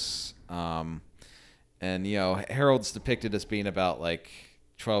office, and you know, Harold's depicted as being about like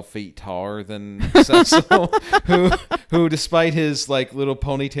 12 feet taller than Cecil, who despite his like little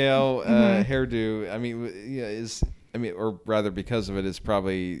ponytail hairdo, or rather because of it, is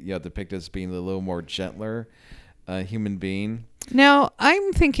probably, you know, depicted as being a little more gentler human being. now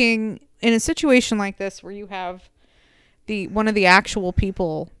I'm thinking in a situation like this where you have one of the actual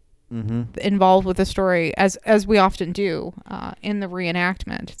people involved with the story, as we often do in the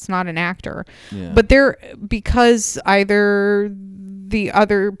reenactment. It's not an actor, but because either the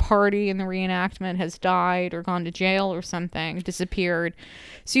other party in the reenactment has died or gone to jail or something, disappeared.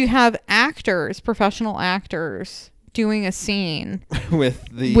 So you have actors, professional actors, doing a scene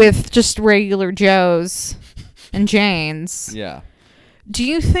with just regular Joes and Janes. Yeah. Do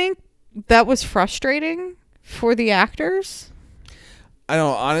you think that was frustrating for the actors? I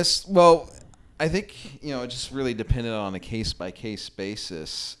don't well, I think, you know, it just really depended on a case by case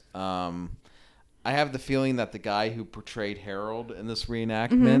basis. I have the feeling that the guy who portrayed Harold in this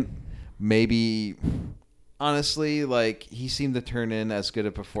reenactment, maybe, honestly, like, he seemed to turn in as good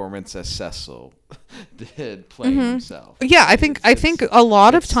a performance as Cecil did playing himself. Yeah, I think a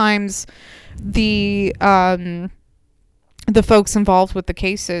lot of times the folks involved with the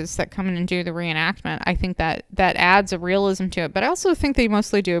cases that come in and do the reenactment, I think that adds a realism to it. But I also think they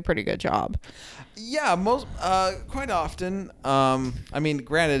mostly do a pretty good job. Yeah, quite often. I mean,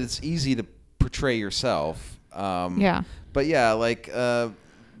 granted, it's easy to portray yourself. Yeah. But yeah, like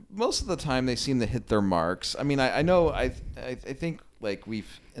most of the time they seem to hit their marks. I mean, I know I think like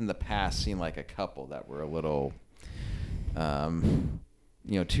we've in the past seen like a couple that were a little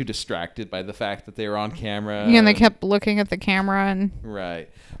you know, too distracted by the fact that they were on camera. Yeah, and they kept looking at the camera and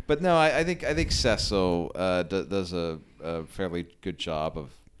right. But no, I think Cecil does a fairly good job of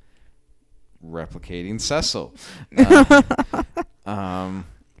replicating Cecil.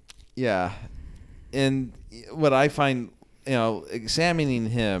 Yeah. And what I find, you know, examining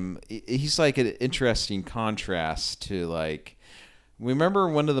him, he's like an interesting contrast to, like, remember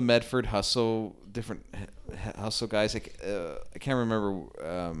one of the Medford different hustle guys? Like, I can't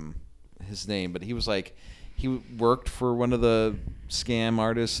remember his name, but he was like, he worked for one of the scam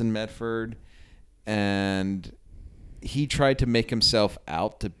artists in Medford, and he tried to make himself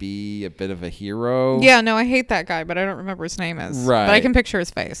out to be a bit of a hero. yeah, no, I hate that guy, but I don't remember his name is. Right. But I can picture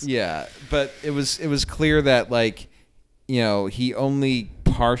his face. Yeah, but it was clear that, like, you know, he only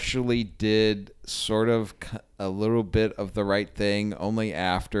partially did sort of a little bit of the right thing only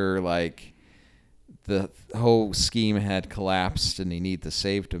after, like, the whole scheme had collapsed and he needed to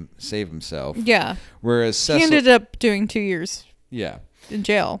save himself. Yeah. Whereas Cecil, He ended up doing 2 years yeah, in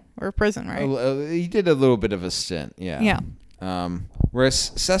jail or prison, right? he did a little bit of a stint. Yeah. Yeah.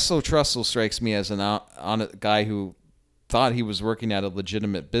 Whereas Cecil Trussell strikes me as a guy who thought he was working at a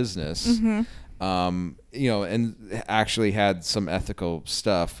legitimate business. You know, and actually had some ethical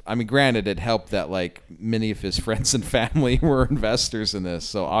stuff. I mean, granted, it helped that, like, many of his friends and family were investors in this,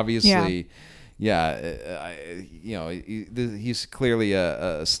 so obviously, you know, he's clearly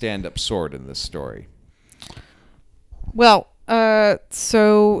a stand-up sword in this story. Well,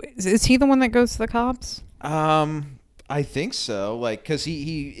 so is he the one that goes to the cops? I think so. Like, because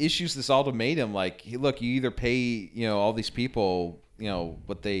he issues this ultimatum, like, hey, look, you either pay, you know, all these people, you know,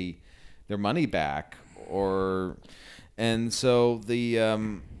 their money back, and so the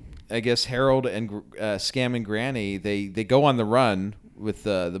I guess Harold and Scam and Granny, they go on the run with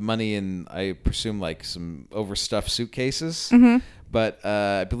the money in, I presume, like some overstuffed suitcases. But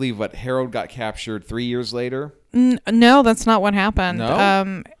I believe Harold got captured 3 years later. No, that's not what happened.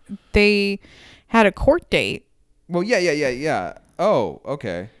 No? They had a court date. Well, yeah. Oh,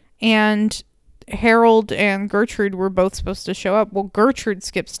 okay. And Harold and Gertrude were both supposed to show up. Well, Gertrude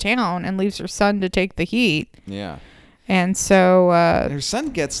skips town and leaves her son to take the heat. Yeah. And so her son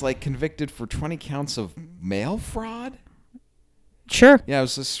gets, like, convicted for 20 counts of mail fraud. Sure. Yeah, it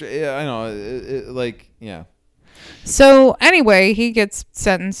was just, yeah, I know, like, yeah. So anyway, he gets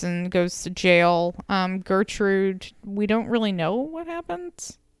sentenced and goes to jail. Gertrude, we don't really know what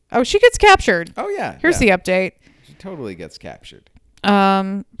happens. Oh, she gets captured. Oh yeah. Here's the update. She totally gets captured.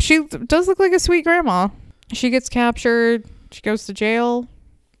 She does look like a sweet grandma. She gets captured. She goes to jail.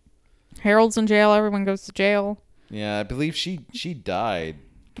 Harold's in jail. Everyone goes to jail. Yeah, I believe she died.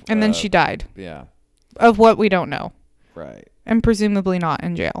 And then she died. Yeah. Of what we don't know. Right. And presumably not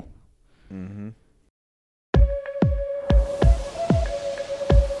in jail. Mm-hmm.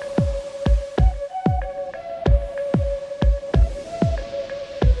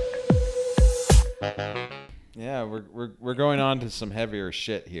 Yeah, we're going on to some heavier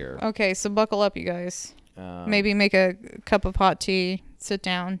shit here. Okay, so buckle up, you guys. Maybe make a cup of hot tea, sit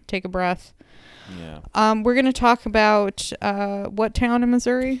down, take a breath. Yeah. We're going to talk about what town in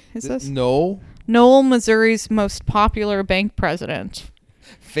Missouri is this? No. Noel, Missouri's most popular bank president.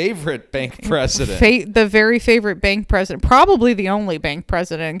 Favorite bank president. The very favorite bank president. Probably the only bank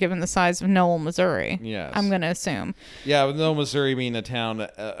president given the size of Noel, Missouri. Yes. I'm going to assume. Yeah, with Noel, Missouri being a town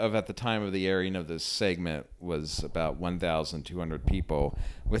of, at the time of the airing of this segment, was about 1,200 people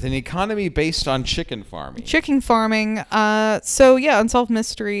with an economy based on chicken farming. Chicken farming. So, yeah, Unsolved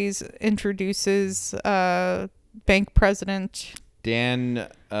Mysteries introduces bank president. Dan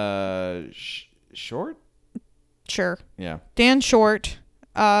Short? Sure. Yeah. Dan Short.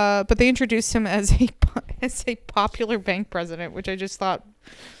 But they introduced him as a popular bank president, which I just thought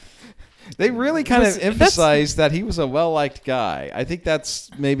they really kind of emphasized that he was a well-liked guy. I think that's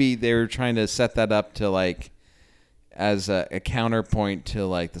maybe they were trying to set that up to like as a counterpoint to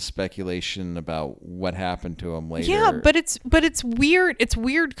like the speculation about what happened to him later. Yeah, but it's weird. It's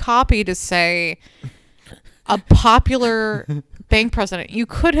weird copy to say a popular bank president. You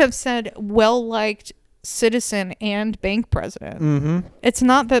could have said well-liked citizen and bank president. Mm-hmm. It's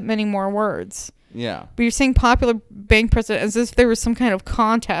not that many more words. Yeah. But you're saying popular bank president as if there was some kind of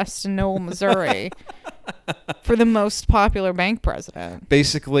contest in Noel, Missouri for the most popular bank president.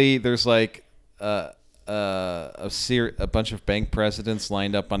 Basically, there's like a bunch of bank presidents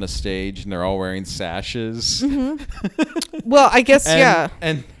lined up on a stage, and they're all wearing sashes. Mm-hmm. Well, I guess, yeah.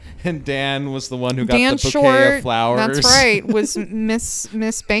 And Dan was the one who got Dan the bouquet Short, of flowers. That's right. Was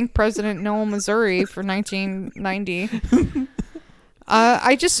Miss Bank President Noel, Missouri for 1990.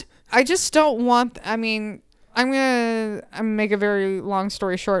 I just don't want. I mean, I'm gonna make a very long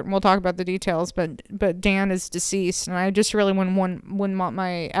story short, and we'll talk about the details. But Dan is deceased, and I just really wouldn't want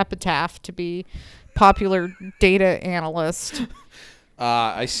my epitaph to be popular data analyst.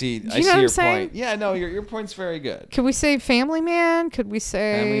 I see. I see your point. Yeah, no, your point's very good. Could we say family man? Could we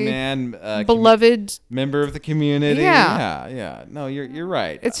say family man? Beloved member of the community. Yeah. No, you're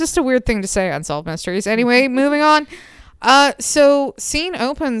right. It's just a weird thing to say on Solved Mysteries. Anyway, moving on. So scene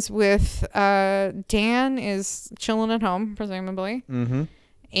opens with Dan is chilling at home, presumably. Mm-hmm.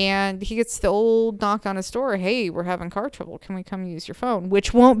 And he gets the old knock on his door. Hey, we're having car trouble. Can we come use your phone?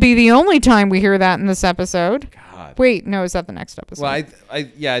 Which won't be the only time we hear that in this episode. God. Wait, no, is that the next episode? Well,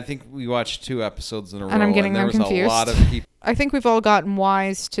 I think we watched 2 episodes in a row. And I'm getting them confused. There was a lot of people. I think we've all gotten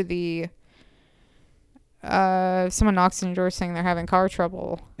wise to the someone knocks on your door saying they're having car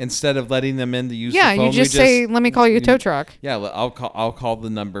trouble. Instead of letting them in to use the phone, you just say, let me call you a tow truck. Yeah, I'll call the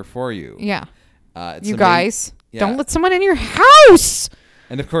number for you. Yeah. You guys, don't let someone in your house.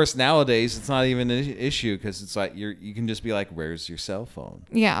 And of course, nowadays it's not even an issue because it's like you can just be like, "Where's your cell phone?"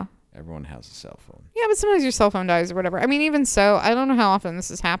 Yeah. Everyone has a cell phone. Yeah, but sometimes your cell phone dies or whatever. I mean, even so, I don't know how often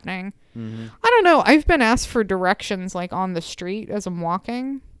this is happening. Mm-hmm. I don't know. I've been asked for directions like on the street as I'm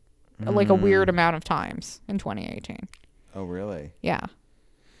walking, like a weird amount of times in 2018. Oh, really? Yeah.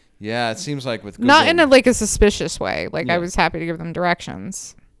 Yeah, it seems like with Google, not in a suspicious way. Like I was happy to give them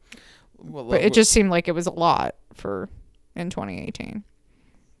directions, but it just seemed like it was a lot in 2018.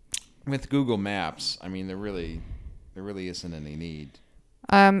 With Google Maps, I mean, there really isn't any need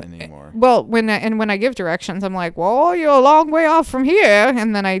anymore. Well, when I give directions, I'm like, "Well, you're a long way off from here,"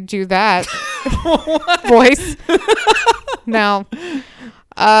 and then I do that voice. No.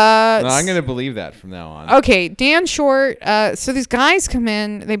 No, I'm gonna believe that from now on. Okay, Dan Short. So these guys come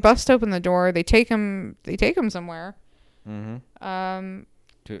in, they bust open the door, they take him somewhere. Mm-hmm.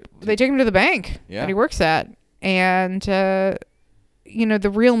 They take him to the bank that he works at, and the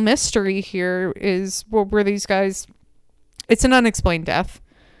real mystery here is where these guys. It's an unexplained death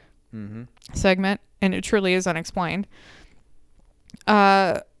segment, and it truly is unexplained.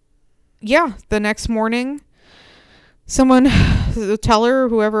 The next morning, someone, the teller,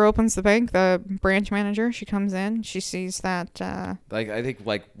 whoever opens the bank, the branch manager, she comes in. She sees that, Like I think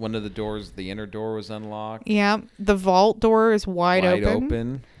like one of the doors, the inner door was unlocked. yeah, the vault door is wide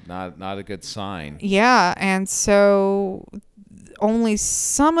open. Not a good sign. Yeah, and so only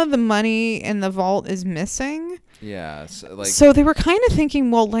some of the money in the vault is missing. Yeah, So they were kind of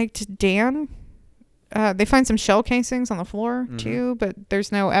thinking, well, like, did Dan... they find some shell casings on the floor, too, but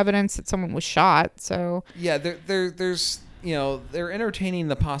there's no evidence that someone was shot, so... Yeah, there's, they're entertaining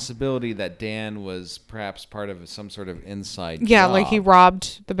the possibility that Dan was perhaps part of some sort of inside job. like he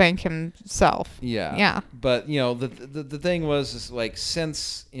robbed the bank himself. Yeah. Yeah. But, the thing was, is like,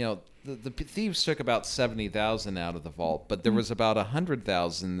 since, the thieves took about 70,000 out of the vault, but there was about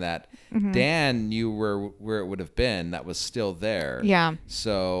 100,000 that Dan knew where it would have been that was still there. Yeah.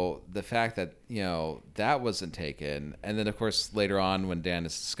 So the fact that that wasn't taken, and then of course later on when Dan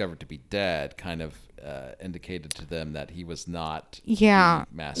is discovered to be dead, kind of indicated to them that he was not. Yeah.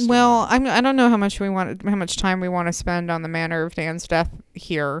 The mastermind. Well, I don't know how much time we want to spend on the manner of Dan's death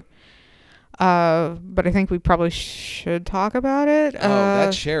here. But I think we probably should talk about it.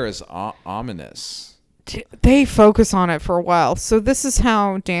 That chair is ominous. They focus on it for a while. So this is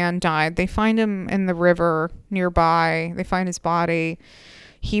how Dan died. They find him in the river nearby. They find his body.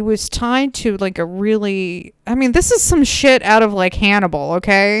 He was tied to like this is some shit out of like Hannibal,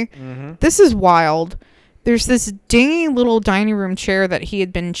 okay? Mm-hmm. This is wild. There's this dingy little dining room chair that he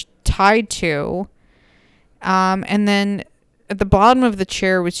had been tied to. And then at the bottom of the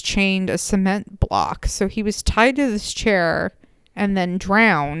chair was chained a cement block. So he was tied to this chair and then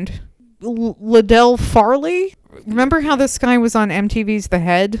drowned. Liddell Farley? Remember how this guy was on MTV's The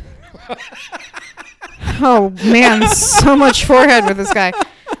Head? Oh, man, so much forehead with this guy.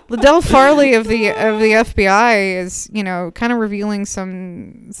 Liddell Farley of the FBI is, kind of revealing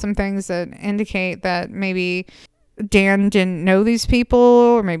some things that indicate that maybe Dan didn't know these people,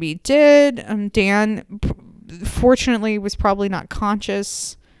 or maybe he did. Dan... fortunately was probably not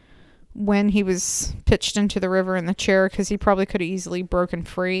conscious when he was pitched into the river in the chair, because he probably could have easily broken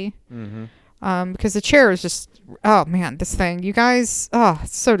free. Because the chair is just, oh man, this thing, you guys,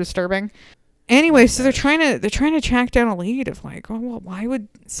 it's so disturbing. Anyway, so they're trying to track down a lead of like, oh well, why would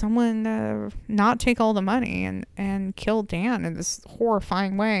someone not take all the money and kill Dan in this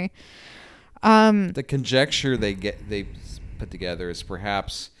horrifying way? The conjecture they put together is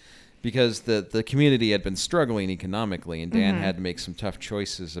perhaps because the community had been struggling economically, and Dan had to make some tough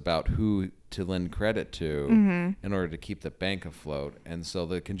choices about who to lend credit to in order to keep the bank afloat. And so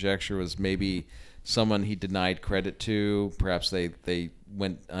the conjecture was maybe someone he denied credit to. Perhaps they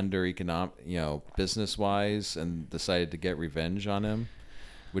went under business wise, and decided to get revenge on him,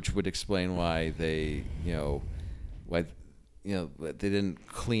 which would explain why they didn't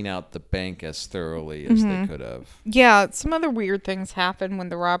clean out the bank as thoroughly as they could have. Yeah, some other weird things happened when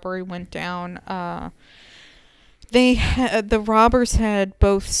the robbery went down. The robbers had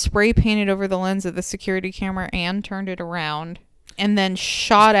both spray painted over the lens of the security camera and turned it around, and then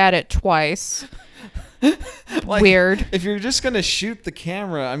shot at it twice. Like, weird. If you're just gonna shoot the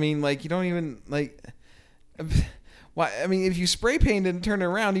camera, I mean, like, you don't even like. Why? I mean, if you spray paint it and turn it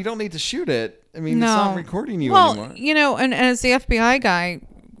around, you don't need to shoot it. I mean, It's not recording you anymore. Well, and as the FBI guy,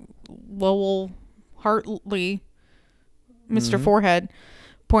 Lowell Hartley, Mr. Forehead,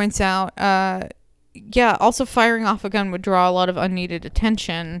 points out, also firing off a gun would draw a lot of unneeded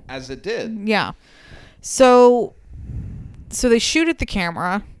attention. As it did. Yeah. So they shoot at the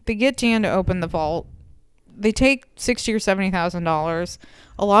camera. They get Dan to open the vault. They take $60,000 or $70,000.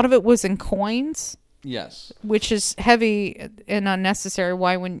 A lot of it was in coins. Yes. Which is heavy and unnecessary.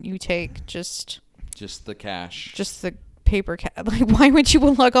 Why wouldn't you take just the cash? Just the paper cash. Like, why would you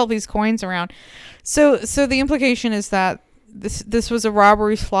lug all these coins around? So the implication is that this was a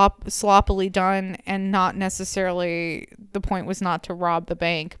robbery sloppily done, and not necessarily the point was not to rob the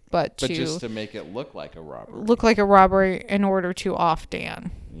bank, but just to make it look like a robbery. Look like a robbery in order to off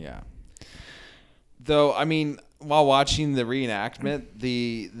Dan. Yeah. Though, I mean, while watching the reenactment,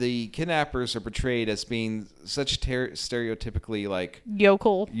 the kidnappers are portrayed as being such stereotypically like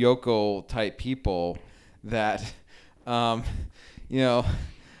yokel type people that, one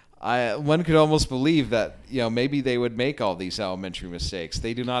could almost believe that maybe they would make all these elementary mistakes.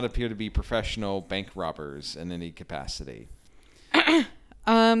 They do not appear to be professional bank robbers in any capacity.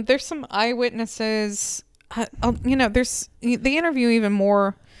 There's some eyewitnesses. They interview even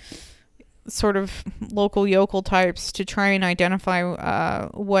more sort of local yokel types to try and identify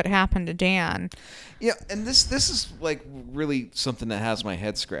what happened to Dan. Yeah, and this is like really something that has my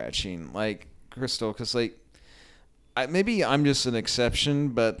head scratching, like, Crystal, because like maybe I'm just an exception,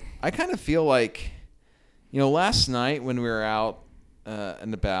 but I kind of feel like Last night when we were out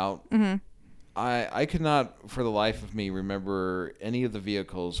and about, Mm-hmm. I could not, for the life of me, remember any of the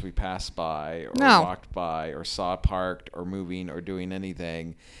vehicles we passed by or No. walked by or saw parked or moving or doing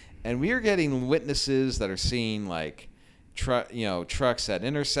anything. And we are getting witnesses that are seeing like trucks at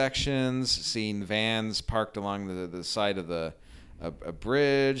intersections, seeing vans parked along the side of a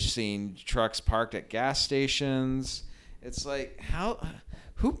bridge, seeing trucks parked at gas stations. It's like,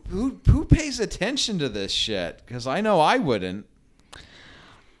 who pays attention to this shit? Because I know I wouldn't.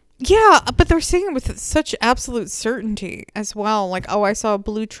 Yeah, but they're saying it with such absolute certainty as well. Like, oh, I saw a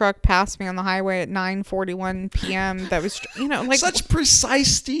blue truck pass me on the highway at 9:41 p.m. That was, like Such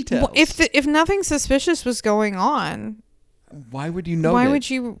precise details. If nothing suspicious was going on, why would you know? Why would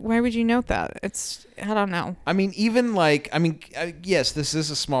you note that? It's, I don't know. I mean, yes, this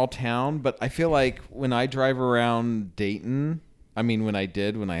is a small town, but I feel like when I drive around Dayton, when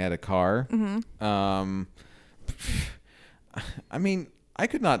I had a car, I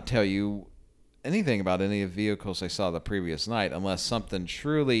could not tell you anything about any of the vehicles I saw the previous night unless something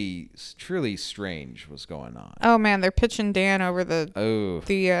truly, truly strange was going on. Oh man, they're pitching Dan over the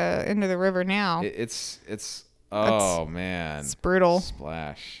into the river now. It's man, it's brutal.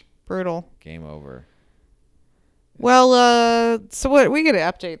 Splash. Brutal. Game over. Well, so what, we get an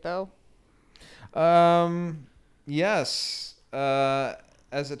update though. Yes.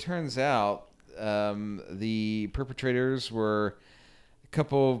 As it turns out, the perpetrators were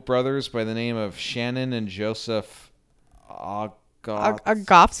couple of brothers by the name of Shannon and Joseph Agofsky.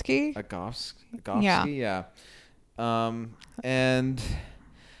 Yeah. And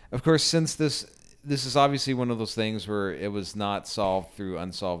of course, since this is obviously one of those things where it was not solved through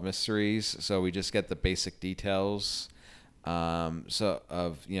unsolved mysteries, so we just get the basic details. They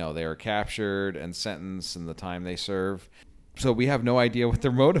were captured and sentenced and the time they serve. So we have no idea what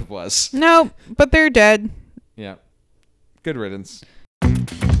their motive was. No, but they're dead. Yeah. Good riddance.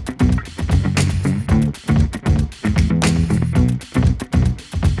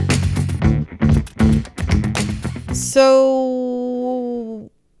 So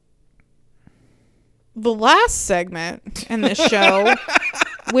the last segment in this show,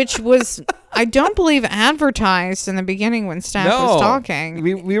 which was, I don't believe, advertised in the beginning when Staff was talking.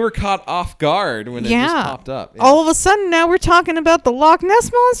 We were caught off guard when it just popped up. Yeah. All of a sudden now we're talking about the Loch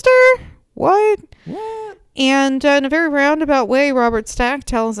Ness Monster? What? And in a very roundabout way, Robert Stack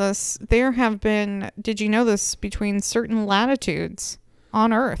tells us there have been, did you know this, between certain latitudes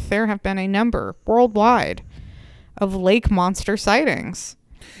on Earth, there have been a number worldwide of lake monster sightings.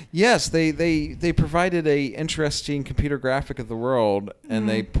 Yes, they provided a interesting computer graphic of the world, and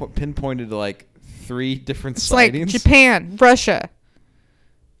they pinpointed like 3 different sightings. Like Japan, Russia,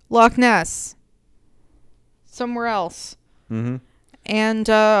 Loch Ness, somewhere else. Mm-hmm. And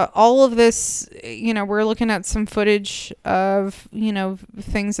all of this, we're looking at some footage of,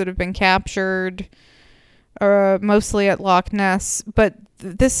 things that have been captured, mostly at Loch Ness. But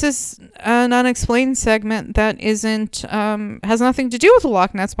this is an unexplained segment that isn't, has nothing to do with the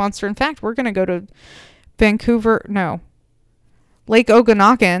Loch Ness Monster. In fact, we're going to go to Lake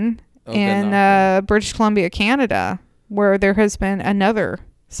Okanagan in British Columbia, Canada, where there has been another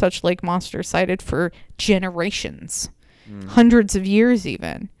such lake monster sighted for generations. Hundreds of years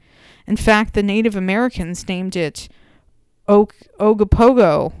even. In fact, the Native Americans named it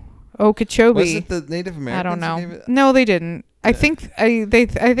Ogopogo, Okeechobee. Was it the Native Americans? I don't know. No, they didn't. I think I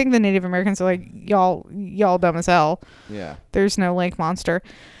think the Native Americans are like, y'all dumb as hell. Yeah. There's no lake monster.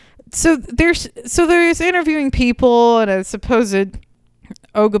 So there's interviewing people and a supposed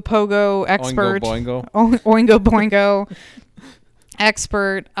Ogopogo expert. Oingo Boingo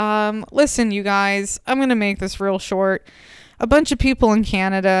expert. Listen, you guys, I'm going to make this real short. A bunch of people in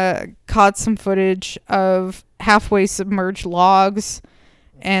Canada caught some footage of halfway submerged logs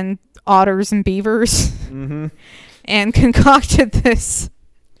and otters and beavers and concocted this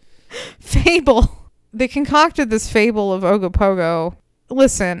fable. They concocted this fable of Ogopogo.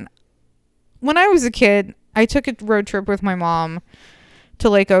 Listen, when I was a kid, I took a road trip with my mom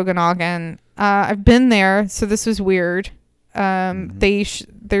to Lake Okanagan. I've been there, so this was weird. There's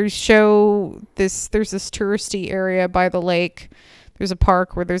this touristy area by the lake. There's a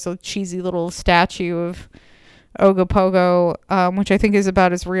park where there's a cheesy little statue of Ogopogo, which I think is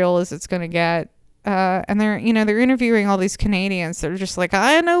about as real as it's going to get. And they're interviewing all these Canadians. They're just like,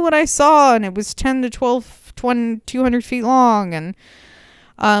 I know what I saw, and it was 10 to 12, 200 feet long. And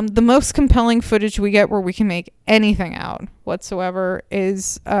the most compelling footage we get where we can make anything out whatsoever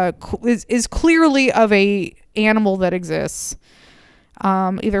is clearly of a animal that exists,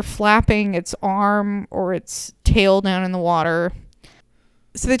 either flapping its arm or its tail down in the water.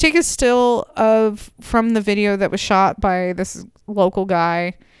 So they take a still from the video that was shot by this local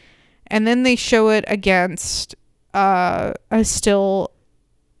guy, and then they show it against a still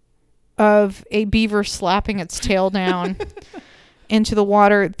of a beaver slapping its tail down into the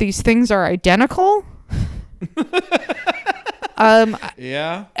water. These things are identical.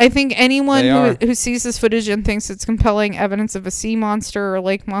 Yeah. I think anyone who sees this footage and thinks it's compelling evidence of a sea monster or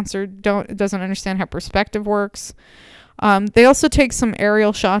lake monster doesn't understand how perspective works. They also take some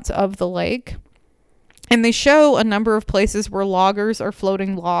aerial shots of the lake, and they show a number of places where loggers are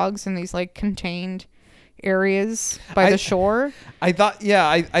floating logs in these like contained areas by the shore. I thought, yeah,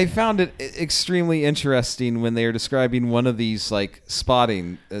 I found it extremely interesting when they were describing one of these like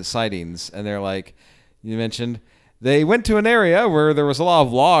sightings, and they're like, you mentioned they went to an area where there was a lot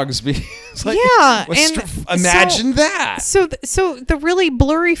of logs. It's like, yeah, imagine that. So the really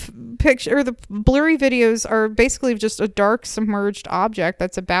blurry picture, or the blurry videos, are basically just a dark submerged object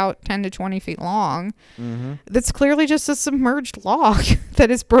that's about 10 to 20 feet long. Mm-hmm. That's clearly just a submerged log that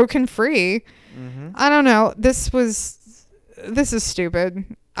is broken free. Mm-hmm. I don't know. This is stupid.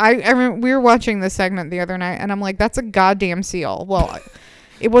 I remember we were watching this segment the other night, and I'm like, that's a goddamn seal. Well,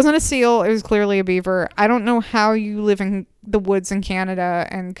 it wasn't a seal. It was clearly a beaver. I don't know how you live in the woods in Canada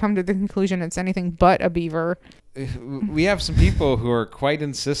and come to the conclusion it's anything but a beaver. We have some people who are quite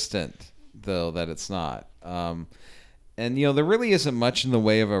insistent, though, that it's not. And, there really isn't much in the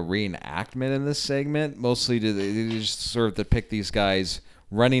way of a reenactment in this segment. Mostly they just sort of depict these guys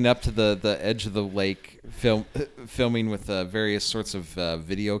running up to the edge of the lake, filming with various sorts of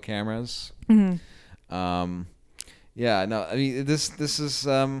video cameras. Mm-hmm. Yeah, no, I mean this is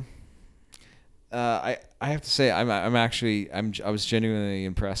I have to say I was genuinely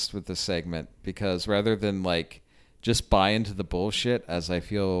impressed with this segment, because rather than like just buy into the bullshit, as I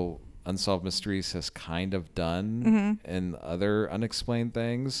feel Unsolved Mysteries has kind of done in other unexplained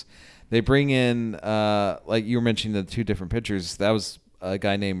things, they bring in like you were mentioning the two different pictures. That was a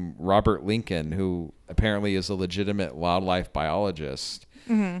guy named Robert Lincoln, who apparently is a legitimate wildlife biologist.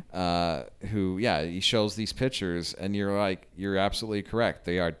 Who he shows these pictures, and you're absolutely correct.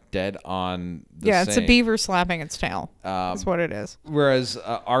 They are dead on the same. It's a beaver slapping its tail. That's what it is. Whereas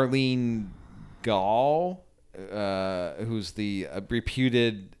Arlene Gall, who's the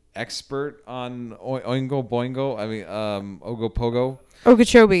reputed expert on Oingo Boingo, Ogopogo.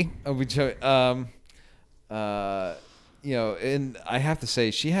 Okeechobee. And I have to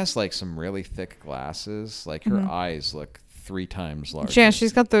say, she has like some really thick glasses. Like her eyes look 3 times larger. Yeah,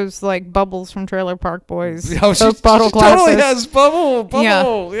 she's got those like bubbles from Trailer Park Boys. Oh, those bottle she glasses. Totally has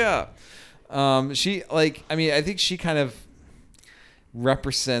bubble. Yeah. She I think she kind of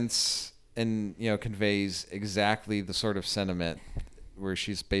represents and conveys exactly the sort of sentiment where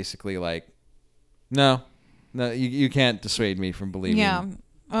she's basically like, no, you can't dissuade me from believing. Yeah.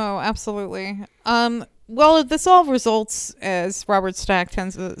 Oh, absolutely. Well, this all results, as Robert Stack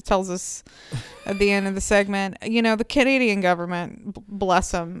tells us at the end of the segment, the Canadian government,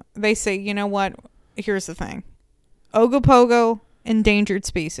 bless them, they say, you know what? Here's the thing. Ogopogo, endangered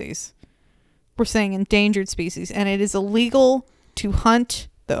species. We're saying endangered species, and it is illegal to hunt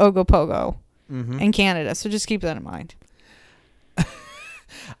the Ogopogo in Canada. So just keep that in mind.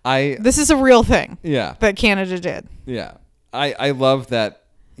 This is a real thing. Yeah. That Canada did. Yeah. I love that,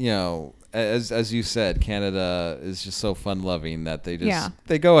 as you said, Canada is just so fun loving that they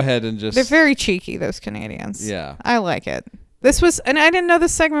go ahead and just. They're very cheeky, those Canadians. Yeah. I like it. And I didn't know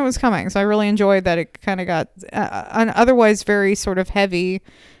this segment was coming, so I really enjoyed that it kind of got an otherwise very sort of heavy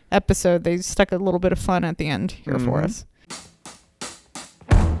episode. They stuck a little bit of fun at the end here for us.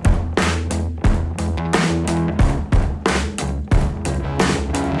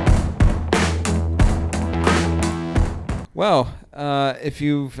 Well, if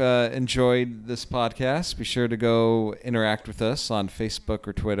you've enjoyed this podcast, be sure to go interact with us on Facebook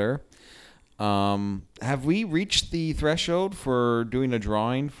or Twitter. Have we reached the threshold for doing a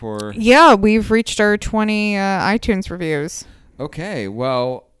drawing for... Yeah, we've reached our 20 iTunes reviews. Okay,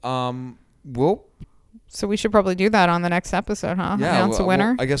 well, we'll... So we should probably do that on the next episode, huh? Yeah, announce a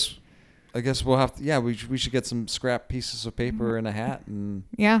winner. I guess we'll have to... Yeah, we should get some scrap pieces of paper and a hat and...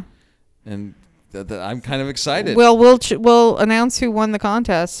 Yeah. And... I'm kind of excited. Well, we'll announce who won the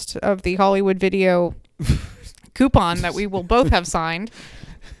contest of the Hollywood Video coupon that we will both have signed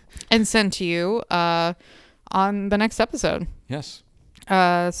and sent to you on the next episode. Yes.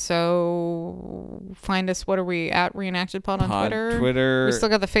 So find us. What are we at? Reenacted Pod on Twitter. We still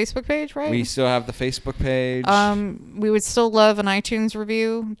got the Facebook page, right? We still have the Facebook page. We would still love an iTunes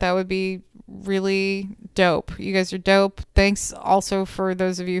review. That would be really dope. You guys are dope. Thanks also for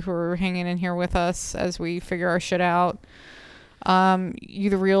those of you who are hanging in here with us as we figure our shit out. You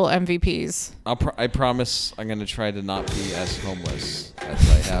the real MVPs. I promise I'm gonna try to not be as homeless as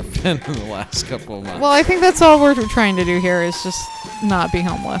I have been in the last couple of months. Well, I think that's all we're trying to do here is just not be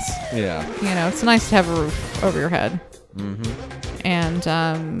homeless. Yeah. You know, it's nice to have a roof over your head. Mm-hmm.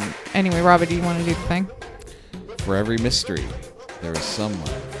 And anyway, Robbie, do you want to do the thing? For every mystery, there is someone,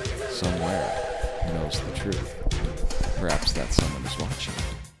 somewhere, who knows the truth. Perhaps that someone is watching.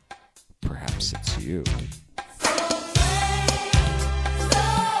 Perhaps it's you.